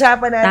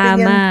 Mapapag-usapan natin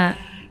yan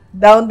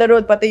down the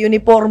road. Pati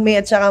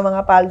uniforme at saka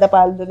mga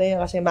palda-paldo na yan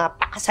kasi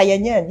mapakasaya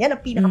niyan. Yan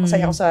ang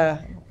pinakapasaya ko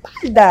sa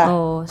palda.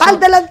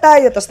 Palda lang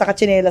tayo, tapos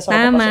nakachinelas ako.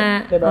 Tama.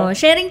 Diba?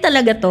 Sharing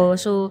talaga to.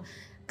 So,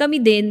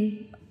 kami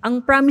din,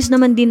 ang promise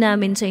naman din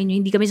namin sa inyo,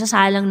 hindi kami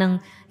sasalang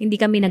hindi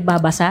kami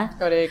nagbabasa.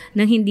 Correct.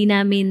 Nang hindi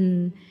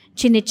namin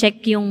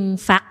chine-check yung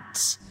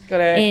facts.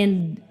 Correct.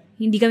 And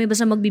hindi kami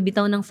basta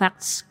magbibitaw ng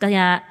facts.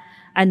 Kaya,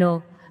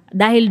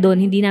 dahil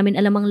doon, hindi namin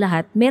alam ang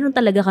lahat, meron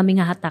talaga kaming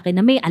hahatakin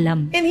na may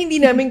alam. And hindi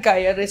namin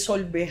kaya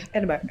resolve. We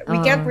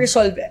can't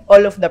resolve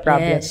all of the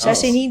problems. Yes.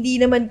 Kasi hindi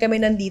naman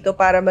kami nandito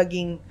para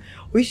maging,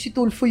 uy, si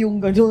Tulfo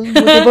yung gano'n.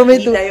 Diba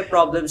Hindi tayo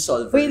problem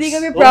solvers. Hindi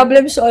kami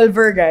problem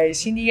solver,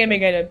 guys. Hindi kami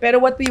gano'n. Pero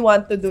what we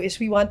want to do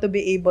is we want to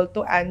be able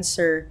to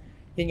answer,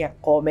 yun nga,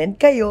 comment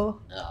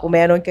kayo. Kung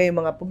meron kayong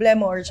mga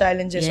problema or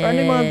challenges or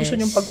ano yung mga gusto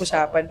nyong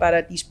pag-usapan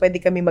para at least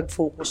pwede kami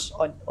mag-focus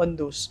on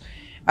those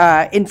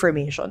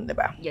information,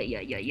 diba?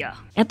 Yeah.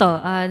 Ito,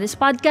 this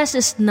podcast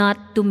is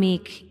not to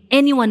make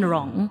anyone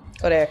wrong.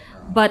 Correct.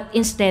 But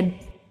instead,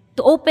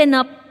 to open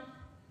up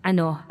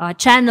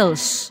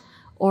channels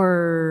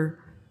or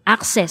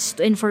access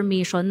to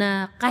information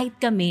na kahit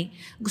kami,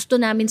 gusto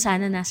namin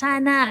sana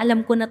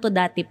alam ko na to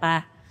dati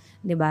pa.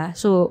 'Di ba?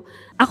 So,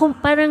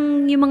 ako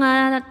parang yung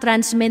mga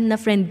trans men na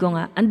friend ko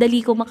nga, ang dali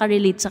ko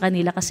makarelate sa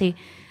kanila kasi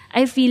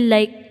I feel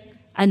like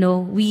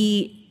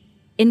we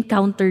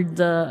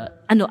encountered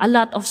a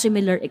lot of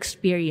similar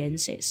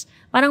experiences.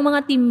 Parang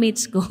mga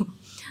teammates ko,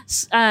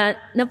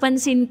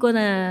 napansin ko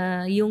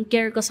na yung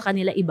care ko sa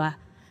kanila iba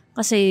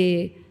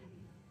kasi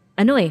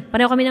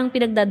pareho kami ng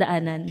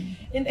pinagdadaanan.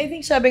 And I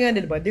think sabi nga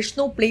diba, there's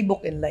no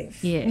playbook in life.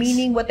 Yes.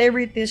 Meaning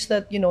whatever it is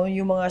that, yung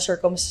mga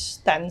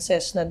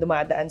circumstances na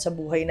dumadaan sa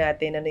buhay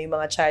natin, yung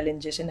mga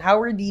challenges and how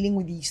we're dealing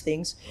with these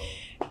things,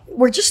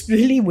 we're just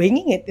really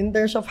winging it in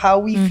terms of how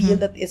we feel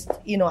that it's,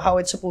 how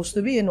it's supposed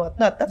to be and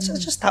whatnot. That's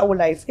just how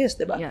life is,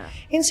 diba? Yeah.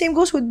 And same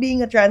goes with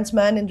being a trans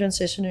man and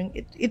transitioning.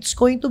 It's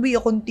going to be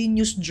a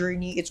continuous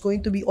journey. It's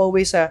going to be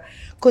always a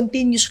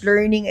continuous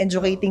learning,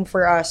 educating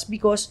for us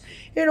because,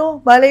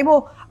 malay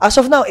mo, as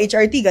of now,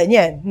 HRT,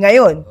 ganyan.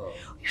 Ngayon,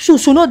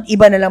 susunod,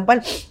 iba na lang pala.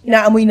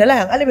 Inaamoy na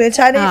lang. Alam mo yun,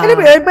 sana, alam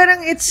mo yun,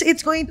 parang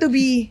it's going to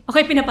be...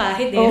 Okay,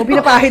 pinapahid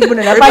pinapahid mo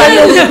na lang. Parang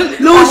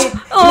lose.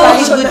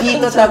 Pahid mo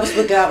dito, tapos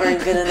magkakaroon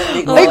ka na ng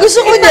bigo. Ay, gusto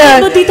ko niyan.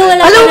 Dito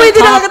wala Alam mo, ka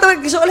hindi ng nakakatawa.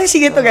 Gusto ko lang,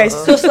 sige to guys.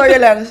 So,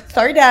 story lang.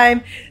 Story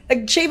time.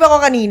 Nag-shave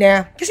ako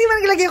kanina. Kasi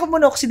naglagay ako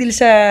monoxidil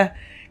sa...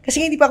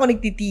 Kasi hindi pa ako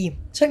nagtiti.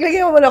 So, naglagay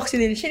ako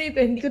monoxidil. Siya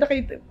nito, hindi ko na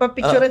kayo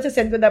papicturean sa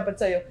send ko dapat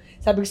sa'yo.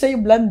 Sabi ko sa'yo,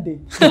 blonde eh.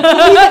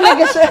 Hindi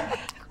talaga siya.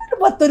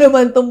 Ano ba ito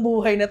naman tong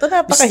buhay na to?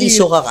 Napakahirap.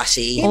 Mistiso ka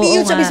kasi. Hindi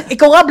yun Oo sabi, nga.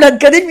 ikaw nga, blood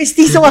ka din,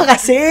 mistiso ka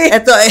kasi.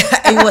 Ito,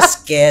 I was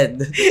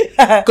scared.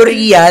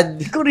 Korean.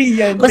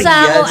 Basta Basta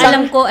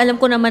ako, alam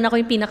ko naman ako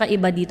yung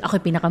pinakaiba dito. Ako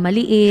yung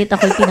pinakamaliit,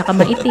 ako yung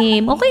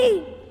pinakamaitim.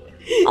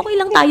 Okay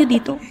lang tayo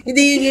dito.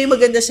 Hindi, yun yung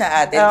maganda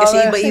sa atin.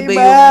 Kasi iba-iba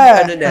iba.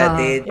 yung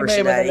natin, Iba-iba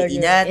personality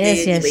talaga. natin,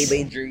 Yes. iba-iba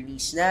yung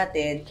journeys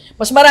natin.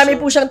 Mas marami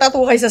po siyang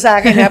tattoo kaysa sa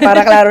akin, ha?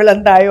 Para klaro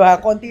lang tayo, ha?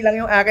 Konti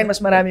lang yung akin,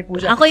 mas marami po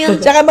siya. Ako yung-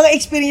 Tsaka mga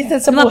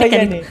experiences sa buhay Lumapit ka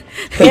yan, dito.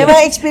 eh. Kaya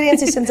mga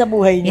experiences yan sa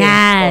buhay niya.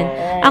 Yan.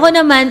 Ako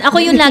naman, ako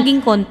yung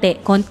laging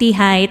konti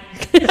height.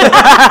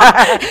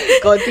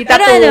 Konti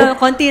Pero tattoo.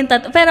 konti yung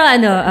tattoo. Pero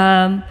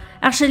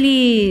actually,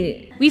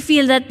 we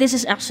feel that this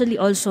is actually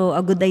also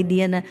a good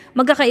idea na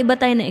magkakaiba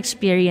tayo ng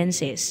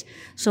experiences.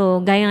 So,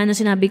 gaya nga nung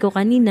sinabi ko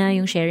kanina,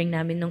 yung sharing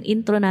namin nung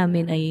intro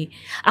namin ay,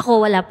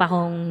 ako wala pa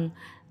akong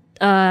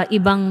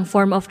ibang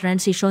form of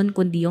transition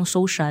kundi yung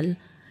social,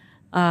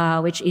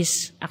 which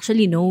is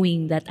actually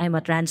knowing that I'm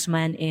a trans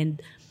man and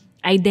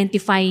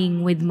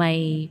identifying with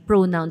my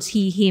pronouns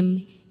he,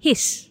 him,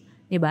 his.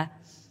 Diba?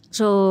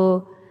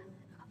 So,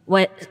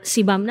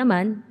 si Bam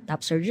naman,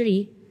 top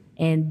surgery,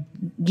 and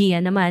Gia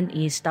naman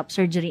is top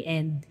surgery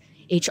and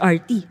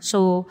HRT.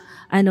 So,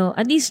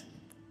 at least,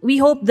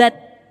 we hope that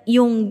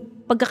yung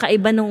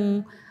pagkakaiba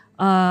nung,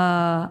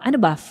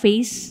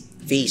 face?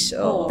 Face,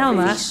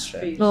 Tama? face,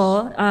 right? Oo,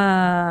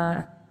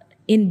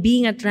 in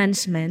being a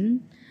trans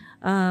man,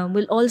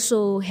 will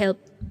also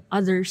help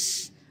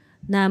others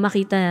na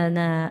makita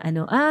na,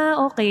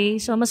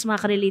 okay, so mas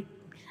makarelate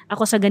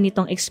ako sa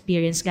ganitong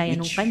experience gaya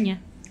nung kanya.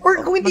 Or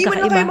kung hindi man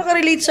lang Magkakaiba. kayo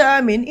makarelate sa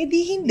amin,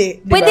 edi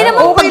hindi. Diba? Pwede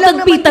naman lang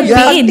naman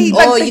pagtagpi-tagpiin. yan.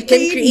 Oh, you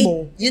can Tagpiin create,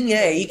 mo. yun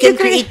nga you can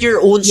create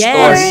your own Yes,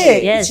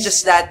 story. yes. It's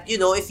just that,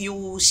 if you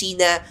see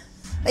na,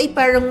 ay,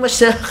 parang mas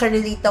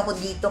nakarelate ako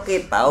dito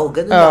kay Pao,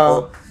 ganun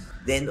ako.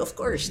 then of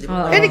course, di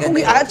ba?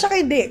 At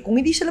saka kung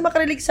hindi sila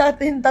makarelate sa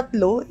atin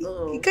tatlo,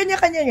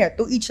 kanya-kanya nga,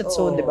 to each its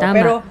own, di ba? Tama.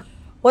 Pero,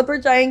 what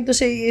we're trying to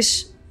say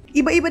is,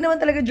 iba-iba naman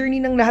talaga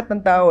journey ng lahat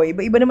ng tao,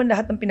 iba-iba naman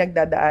lahat ng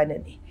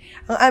pinagdadaanan, eh.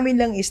 Ang amin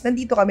lang is,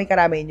 nandito kami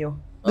karamay nyo,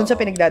 dun sa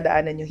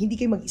pinagdadaanan nyo, hindi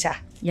kayo mag-isa.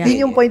 Yeah.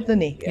 Yun yung point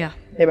nun, eh. Yeah.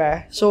 Di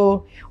ba?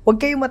 So,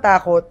 huwag kayong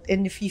matakot,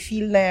 and if you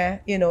feel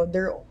na,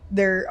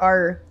 there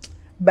are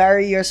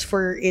barriers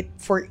for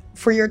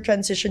your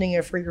transitioning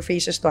or for your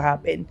phases to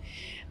happen,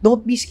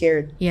 don't be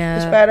scared. Yeah.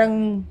 Kasi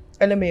parang,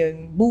 alam mo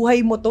yun,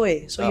 buhay mo to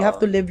eh. So you have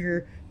to live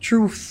your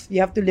truth. You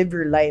have to live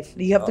your life.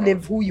 You have to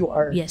live who you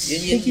are. Yes.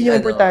 Yun yung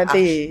importante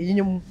eh.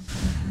 Yun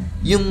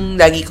yung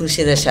lagi kong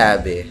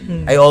sinasabi,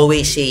 I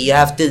always say, you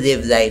have to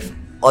live life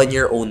on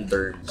your own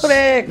terms.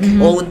 correct.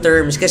 Own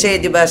terms. Kasi,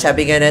 di ba,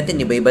 sabi nga natin,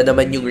 iba-iba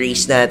naman yung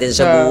race natin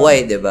sa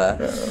buhay, di ba?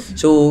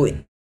 So,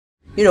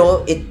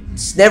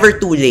 it's never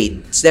too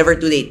late. It's never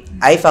too late.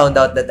 I found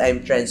out that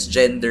I'm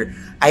transgender.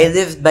 I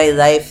lived my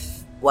life,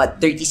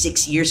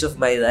 36 years of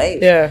my life.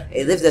 Yeah.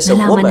 I lived as a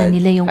Nalaman woman. na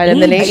nila yung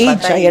Alam na yung age.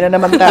 Patay. Ayan na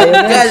naman tayo.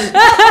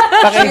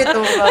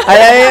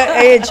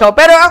 Age. So,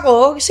 pero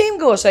ako, same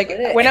goes. Like,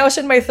 when I was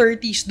in my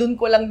 30s, dun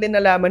ko lang din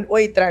nalaman,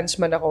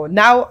 trans man ako.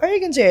 Now, I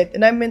can say it.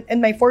 And I'm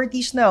in my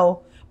 40s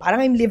now,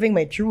 parang I'm living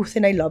my truth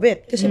and I love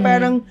it. Kasi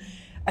parang,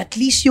 at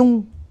least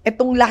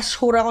etong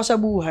last hura ko sa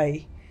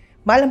buhay,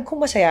 malam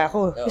kong masaya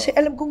ako. Kasi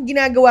alam kong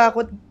ginagawa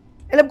ko,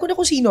 alam ko na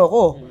kung sino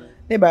ako.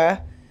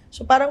 Diba?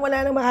 So parang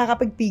wala nang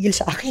makakapagpigil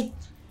sa akin.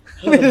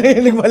 Wala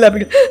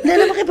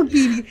na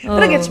makakapagpigil.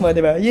 Pero gets mo,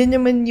 diba? Yun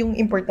naman yung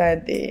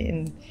importante.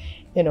 And,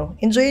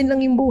 enjoyin lang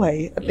yung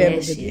buhay at the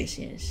end of the day.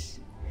 Yes.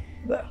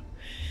 Diba?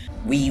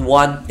 We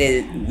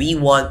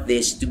want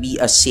this to be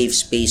a safe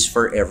space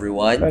for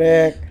everyone.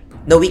 Correct.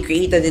 Now, we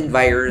create an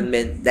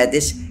environment that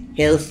is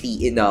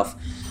healthy enough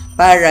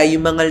para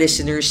yung mga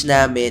listeners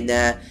namin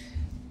na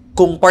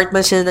kung part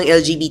man sila ng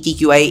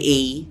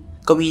LGBTQIA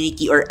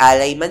community or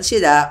ally man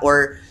sila,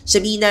 or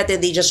sabihin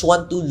natin they just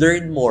want to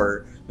learn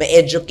more,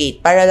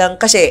 ma-educate, para lang,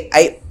 kasi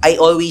I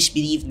always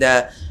believe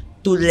na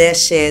to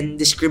lessen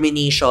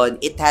discrimination,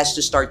 it has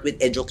to start with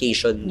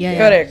education. Yeah.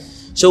 Correct.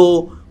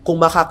 So,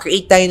 kung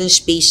makakreate tayo ng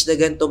space na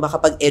ganito,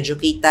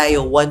 makapag-educate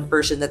tayo one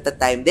person at a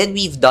time, then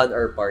we've done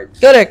our part.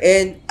 Correct.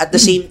 And at the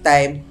same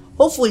time,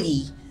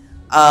 hopefully,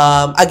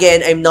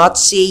 again, I'm not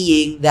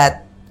saying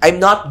that I'm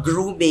not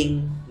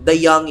grooming the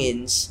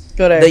youngins,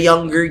 Correct. the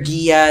younger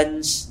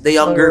Gians, the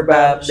younger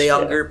Bam, Bams, the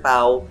younger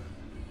Pau,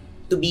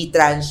 to be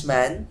trans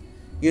man.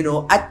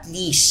 At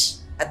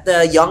least, at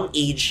the young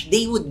age,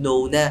 they would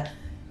know na,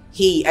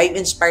 hey, I'm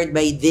inspired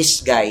by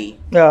this guy.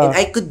 Yeah. And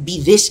I could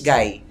be this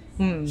guy.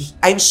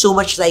 I'm so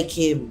much like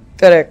him.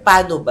 Correct.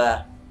 Paano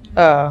ba?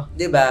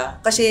 'Di ba?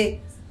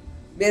 Kasi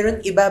meron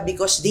iba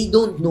because they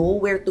don't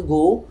know where to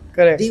go.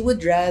 Correct. They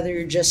would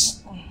rather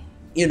just,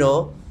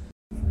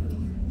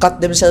 cut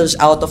themselves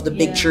out of the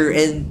picture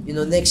and,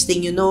 next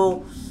thing you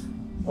know,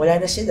 wala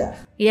na sila.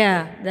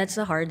 Yeah, that's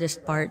the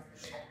hardest part.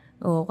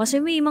 Kasi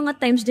may mga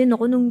times din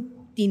ako nung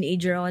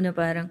teenager ako na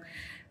parang,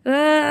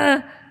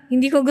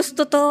 hindi ko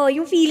gusto to.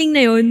 Yung feeling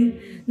na yun,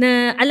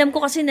 na alam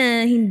ko kasi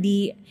na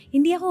hindi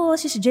ako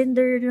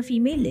cisgender na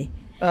female eh.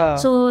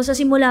 So, sa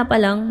simula pa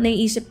lang,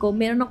 naiisip ko,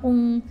 meron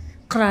akong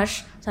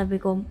crush.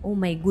 Sabi ko, oh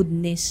my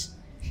goodness.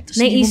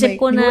 Naisip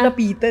ko na,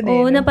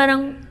 na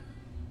parang,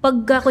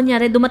 pagka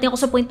kunyari, dumating ako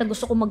sa point na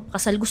gusto ko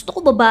magkasal, gusto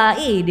ko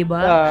babae, di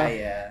ba?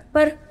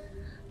 Pero,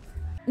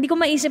 hindi ko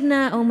maisip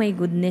na, oh my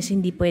goodness,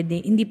 hindi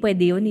pwede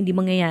yun, hindi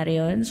mangyayari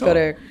yun. So,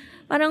 Correct.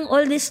 Parang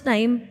all this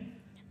time,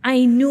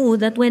 I knew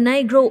that when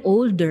I grow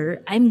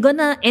older, I'm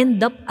gonna end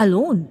up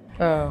alone.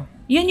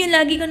 Yun yung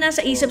lagi ko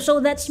nasa isip.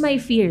 So, that's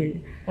my fear.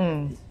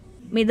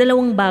 May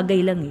dalawang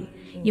bagay lang eh.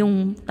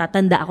 Yung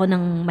tatanda ako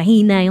ng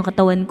mahina yung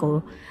katawan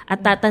ko at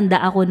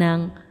tatanda ako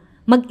ng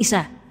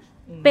mag-isa.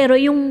 Pero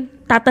yung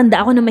tatanda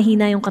ako na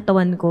mahina yung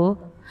katawan ko,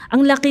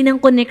 ang laki ng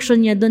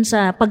connection niya doon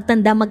sa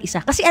pagtanda mag-isa.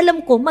 Kasi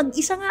alam ko,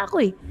 mag-isa nga ako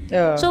eh.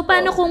 So,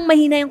 paano kung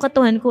mahina yung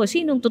katawan ko?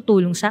 Sinong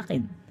tutulong sa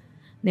akin?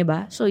 'Di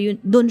ba? So,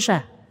 yun, doon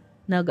siya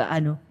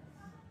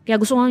Kaya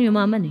gusto ko nga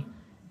yumaman eh.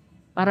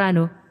 Para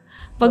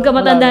pagka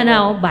matanda na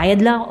ako, bayad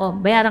lang ako,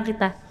 bayaran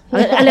kita.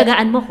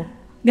 Alagaan mo ko.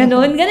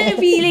 Ganon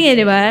yung feeling eh,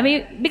 di ba?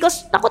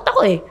 Because takot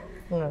ako eh.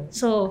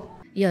 So,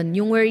 yun,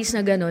 yung worries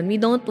na ganon, we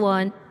don't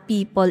want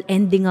people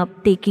ending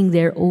up taking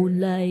their own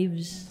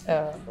lives.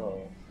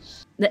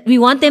 We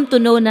want them to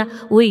know na,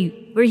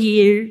 uy, we're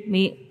here,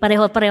 may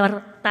pareho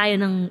tayo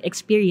ng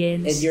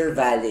experience. And you're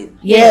valid.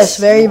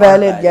 Yes, very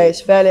valid,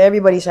 guys. Valid.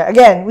 Everybody's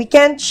again, we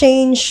can't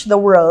change the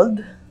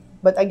world,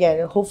 but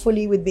again,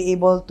 hopefully we'd be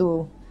able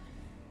to,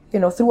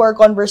 through our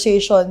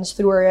conversations,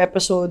 through our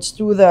episodes,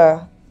 through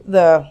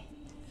the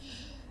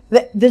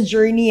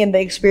journey and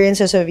the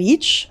experiences of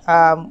each,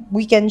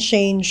 we can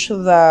change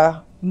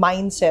the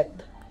mindset.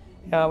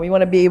 We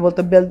want to be able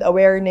to build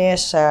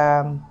awareness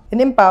and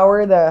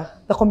empower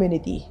the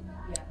community.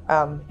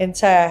 And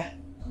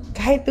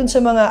kahit dun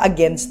sa mga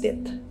against it,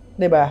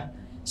 'di ba?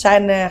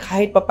 Sana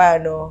kahit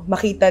papaano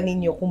makita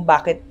ninyo kung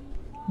bakit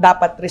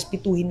dapat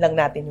respetuhin lang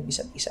natin yung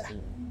isa't isa.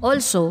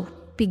 Also,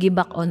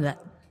 piggyback on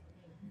that.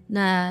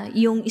 na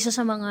yung isa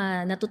sa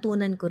mga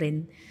natutunan ko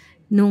rin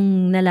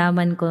nung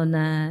nalaman ko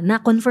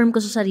na-confirm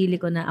ko sa sarili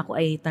ko na ako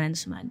ay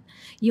trans man.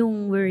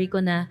 Yung worry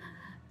ko na,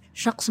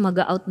 shucks,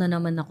 mag-out na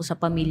naman ako sa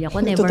pamilya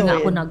ko. Never nga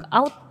ako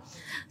nag-out.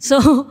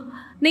 So,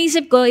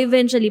 naisip ko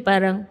eventually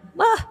parang,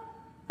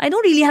 I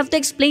don't really have to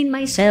explain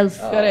myself.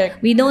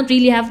 Correct. We don't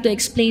really have to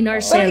explain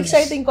ourselves. Parang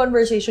exciting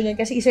conversation yan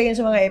kasi isa yan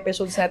sa mga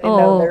episodes natin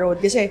down the road.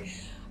 Kasi,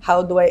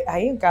 how do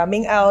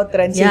coming out,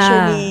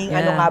 transitioning,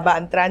 ano nga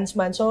ba ang trans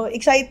man. So,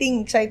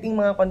 exciting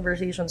mga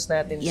conversations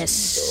natin.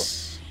 Yes.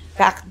 Dito.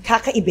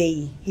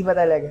 Kakaibay. Iba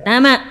talaga.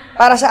 Tama.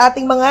 Para sa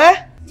ating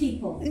mga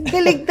Tipo. ang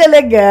galing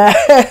talaga.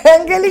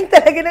 Ang galing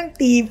talaga ng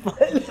tipo.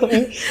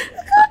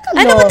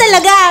 Ano ba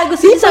talaga?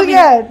 Gusto niyo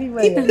sabihin? Tipo.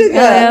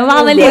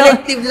 Makamali ako.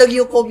 Collective lang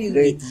yung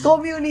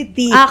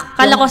community.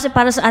 Kala ko kasi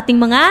para sa ating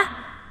mga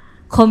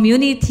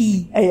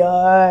community.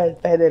 Ayun.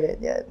 Pwede rin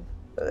yan.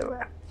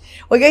 Diba?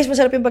 Well, guys,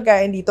 masarap yung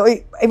pagkain dito.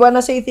 I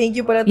wanna say thank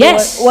you pala to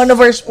one of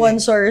our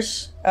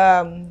sponsors.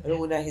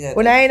 Ano unahin natin?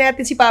 Unahin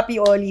natin si Papi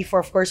Oli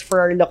for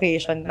our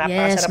location.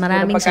 Yes,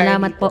 maraming po ng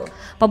salamat dito. po.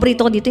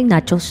 Paborito ko dito yung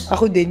nachos.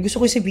 Ako din.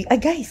 Gusto ko si Ceviche.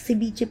 Guys,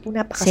 Ceviche po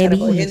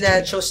napakasarap. Ceviche. Yung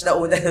nachos na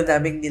una na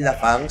naming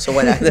nilakang, so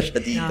wala na siya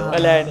dito.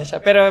 Wala na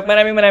siya. Pero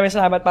maraming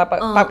salamat,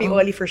 Papi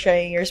Oli, for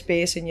sharing your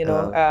space and,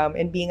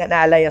 and being an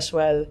ally as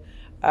well.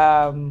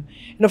 And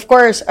of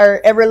course, our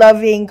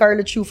ever-loving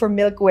Carlo Chu from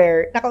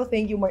Milkware. Nako,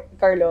 thank you,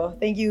 Carlo.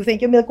 Thank you,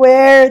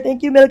 Milkware.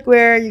 Thank you,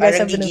 Milkware. You guys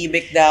Parang have been...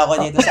 gigibik na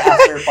ako dito sa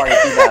after party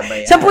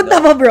namin. Saan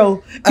punta ba, bro?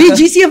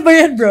 BGC ba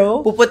yan,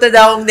 bro? Pupunta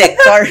na akong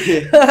Nectar.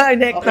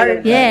 Nectar.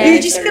 Okay. Yes.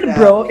 BGC ka na,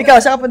 bro.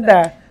 Ikaw, saan ka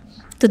punta?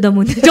 To the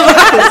moon. Sabi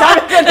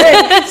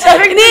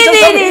ko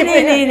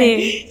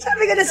Hindi.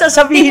 Sabi ko na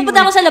sasabihin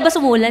Pupunta ako sa labas,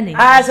 umuulan eh.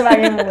 sa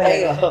bagay mo.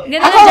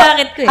 Ganda ng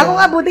jacket ko eh.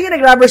 Ako nga, buti nga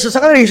nag-rubber shoes.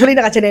 Ako usually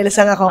naka-chanelas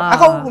lang ako.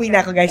 Ako uuwi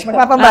na ako, guys.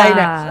 Magpapambahay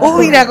na.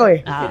 Uuwi na ako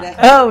eh.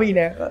 Uuwi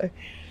na ako.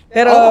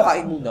 Pero,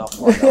 kain muna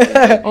ako.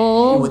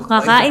 Oo,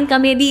 kakain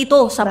kami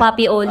dito sa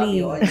Papi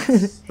Oli.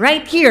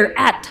 Right here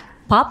at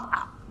Pop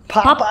Up.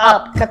 Pop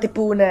Up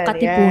Katipunan.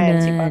 Katipunan. Yan,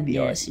 si Papi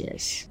Oli.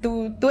 Yes.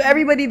 To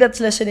everybody that's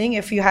listening,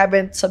 if you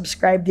haven't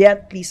subscribed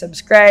yet, please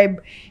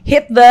subscribe.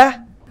 Hit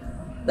the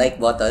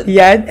Like button.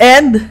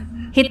 and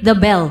Hit the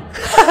bell.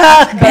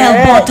 Bell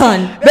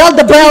button.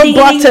 The bell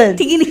button.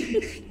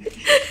 Tigiling.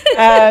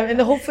 And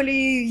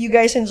hopefully you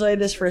guys enjoyed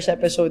this first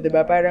episode,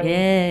 diba? Parang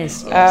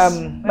Yes.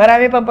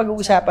 marami pang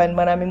pag-uusapan,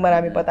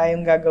 marami pa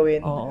tayong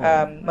gagawin.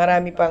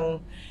 Marami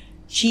pang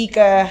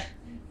chika,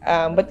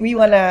 but we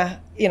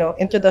wanna,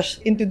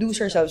 introduce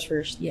ourselves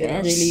first. Yes.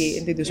 And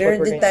really introduce Meron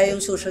what we're din going to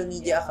tayong social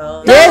media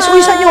account. do. Yes,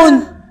 saan yun?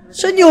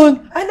 Saan yun?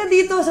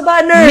 Nandito sa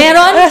banner.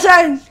 Meron?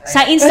 Saan?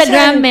 Sa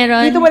Instagram Saan?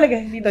 meron. Dito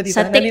malaga. Dito.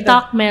 Sa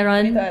TikTok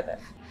meron. Dito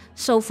ata.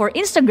 So for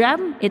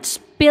Instagram,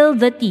 it's Spill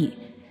the Tea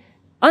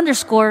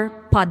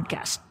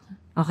 _podcast.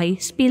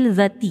 Okay? Spill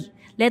the Tea.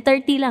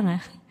 Letter T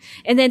lang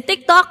And then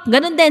TikTok,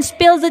 ganun din,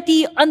 Spill the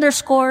Tea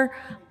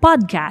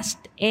 _podcast.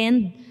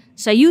 And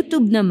sa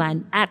YouTube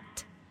naman, at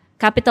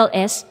capital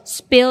S,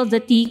 Spill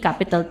the Tea,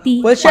 capital T,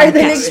 We'll share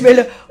the podcast.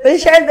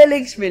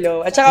 links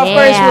below. At saka, of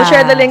course, we'll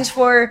share the links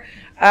for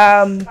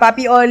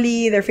Papi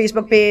Oli, their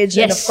Facebook page,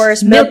 and of Yes,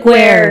 course,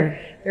 Milkware.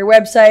 their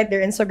website,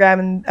 their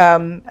Instagram,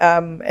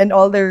 and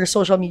all their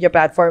social media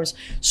platforms.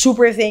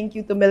 Super thank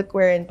you to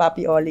Milkware and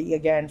Papi Oli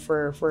again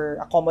for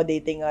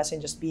accommodating us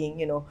and just being,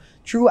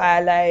 true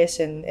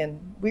allies. And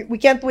we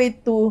can't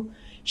wait to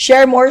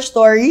share more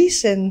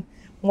stories and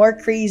more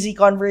crazy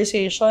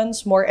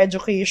conversations, more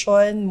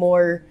education,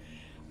 more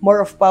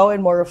of Pao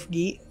and more of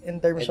Gi in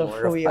terms of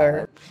who we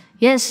are.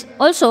 Yes.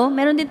 Also,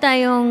 meron din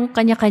tayong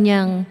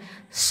kanya-kanyang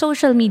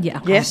social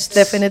media accounts. Yes,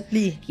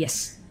 definitely.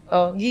 Yes.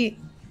 Oh, Gi.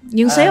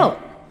 Yung sa'yo.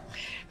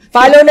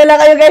 Follow na lang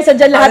kayo guys.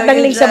 Andyan lahat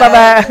ng links sa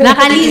baba.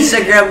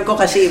 Instagram ko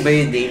kasi iba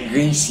yun eh.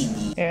 Gracie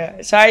D.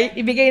 Yeah. So,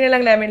 ibigay na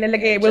lang namin.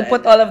 We'll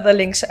put all of the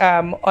links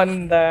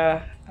on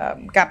the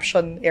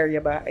caption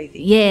area ba, I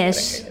think.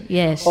 Yes.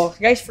 Yes. Oh,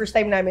 guys, first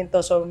time namin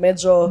to. So,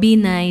 medyo... Be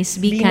nice.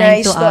 Be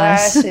nice kind to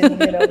us.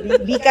 And,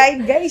 be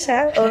kind, guys,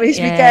 ha?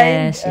 Always be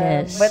kind.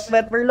 Yes.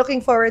 But we're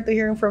looking forward to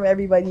hearing from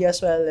everybody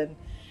as well. And,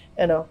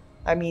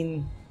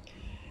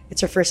 it's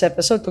our first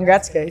episode.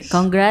 Congrats, guys.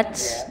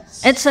 Congrats.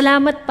 At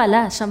salamat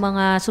pala sa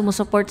mga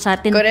sumusuport sa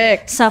atin.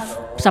 Correct. Sa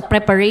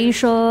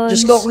preparations.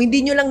 Diyos ko, kung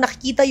hindi nyo lang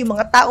nakikita yung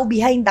mga tao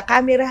behind the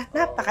camera,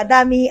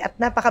 napakadami at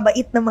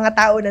napakabait ng mga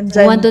tao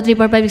nandyan. 1, 2,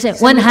 3, 4,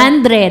 5, 6, 7.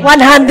 100.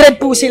 100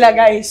 po sila,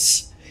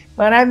 guys.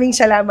 Maraming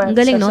salamat Ang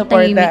galing, sa no?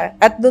 suporta. Tahimik.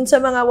 At dun sa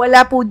mga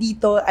wala po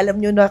dito, alam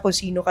nyo na kung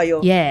sino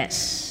kayo.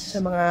 Yes. Sa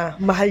mga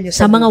mahal nyo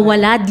Sa mga buhay.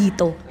 wala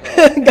dito.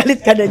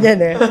 Galit ka na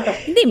yan, eh.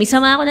 Hindi, may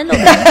sama ako na loob.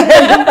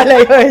 Ganun pala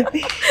yun.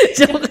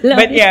 Joke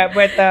lang.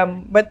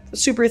 But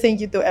super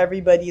thank you to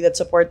everybody that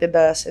supported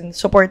us and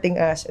supporting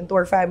us and to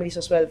our families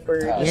as well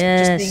for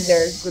just being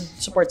their good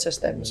support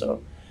system. So,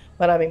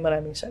 maraming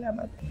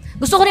salamat.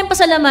 Gusto ko rin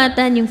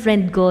pasalamatan yung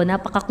friend ko.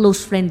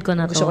 Napaka-close friend ko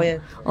na to. Gusto ko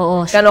yan.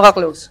 Oo. Kano ka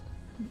close?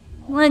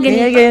 Mga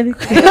ganito. Ganyan.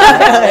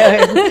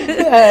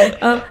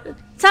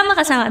 Sama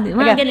ka.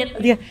 Mga ganito.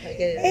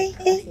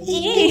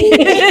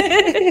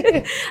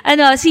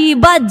 Si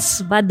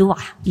Buds. Badwa.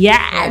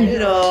 Yan.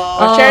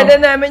 Share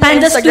din namin yung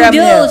Panda Instagram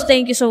Studios. niya.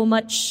 Thank you so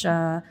much.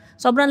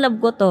 Sobrang love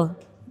ko to.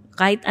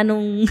 Kahit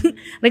anong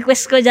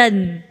request ko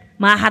dyan,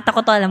 mahahata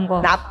ko to, alam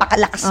ko.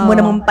 Napakalakas mo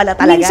naman pala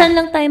talaga. Minsan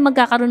lang tayo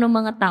magkakaroon ng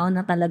mga tao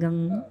na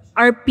talagang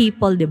our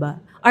people, di ba?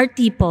 Our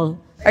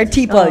people. Our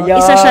people, yun.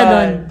 Isa siya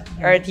doon.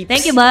 Our tips.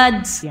 Thank you,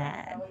 Buds.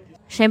 Yan.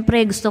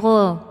 Siyempre, gusto ko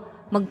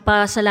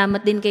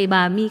magpasalamat din kay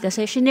Mami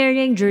kasi shinare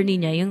niya yung journey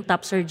niya, yung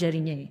top surgery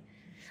niya eh.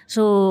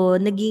 So,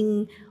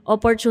 naging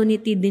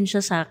opportunity din siya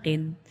sa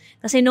akin.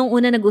 Kasi nung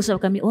una nag-usap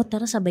kami,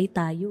 tara sabay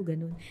tayo,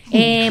 ganun.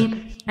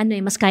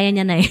 Mas kaya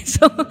niya na eh.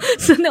 So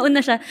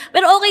nauna siya.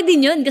 Pero okay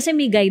din yun kasi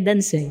may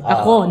guidance eh.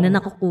 Ako na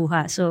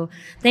nakukuha. So,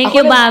 thank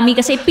you, Mami,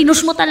 kasi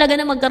pinush mo talaga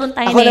na magkaroon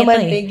tayo Ako nito naman,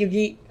 eh. thank you,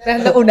 Gi.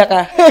 Nauna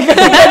ka.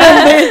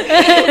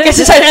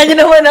 Kasi sa kanya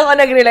naman ako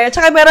nag-relay. At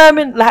saka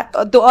maraming,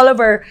 to all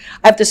of our,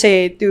 I have to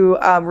say, to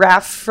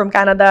Raf from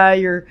Canada,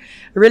 you're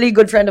a really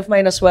good friend of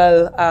mine as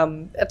well.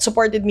 It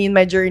supported me in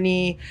my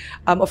journey.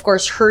 Of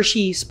course,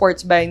 Hershey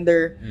Sports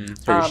Binder.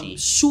 Hershey.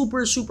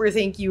 Super, super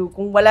thank you.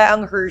 Kung wala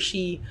ang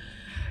Hershey,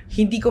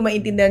 hindi ko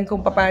maintindihan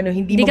kung paano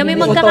hindi kami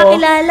mabubuo to.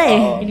 magkakakilala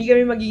eh. Hindi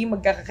kami magiging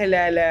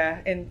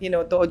magkakakilala. And,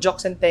 to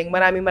Jokes and Teng,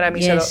 maraming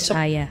Yes,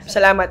 Aya.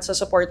 salamat sa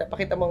support.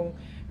 Pakita mong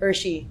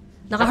Hershey.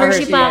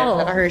 Naka-Hershey pa ako.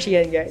 Naka-Hershey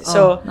yan, guys.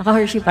 So,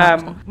 naka-Hershey pa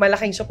ako.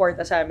 malaking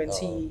suporta sa amin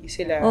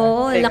sila.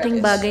 Oo, Teng, laking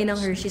guys. bagay ng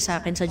Hershey sa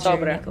akin sa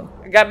journey Sobra. ko.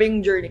 Grabe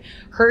yung journey.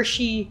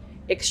 Hershey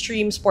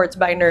Extreme Sports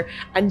Binder.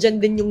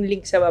 Andyan din yung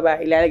link sa baba.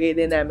 Ilalagay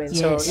din namin.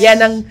 So, Yes.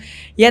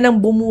 yan ang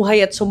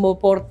bumuhay at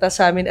sumuporta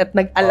sa amin at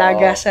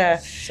nag-alaga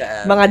sa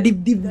mga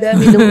dibdib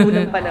namin noong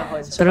unang panahon.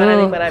 So,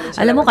 True. maraming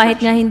salamat. Alam mo,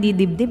 kahit nga hindi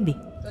dibdib eh.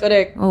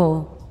 Correct.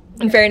 Oo.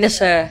 In fairness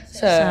sa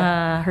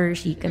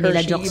Hershey, kanila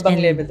Hershey, Jokes ibang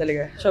and level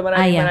talaga. So,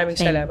 maraming Aya, maraming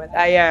thank you. salamat.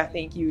 Aya,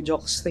 thank you.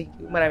 Jokes, thank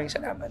you. Maraming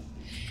salamat.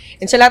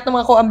 And sa lahat ng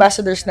mga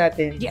co-ambassadors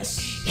natin, Yes.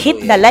 hit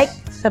the like,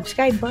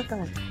 subscribe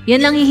button. Yan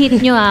lang i-hit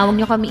nyo huwag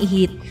nyo kami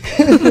i-hit.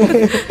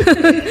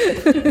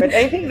 But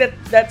I think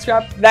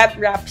that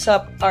wraps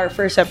up our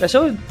first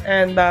episode.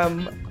 And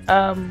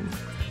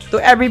to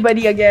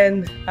everybody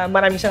again,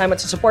 maraming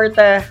salamat sa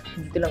suporta.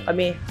 Dito lang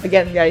kami.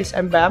 Again, guys,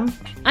 I'm Bam.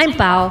 I'm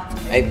Pao.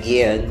 I'm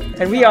Gian.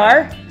 And we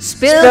are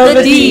Spill the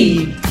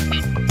tea!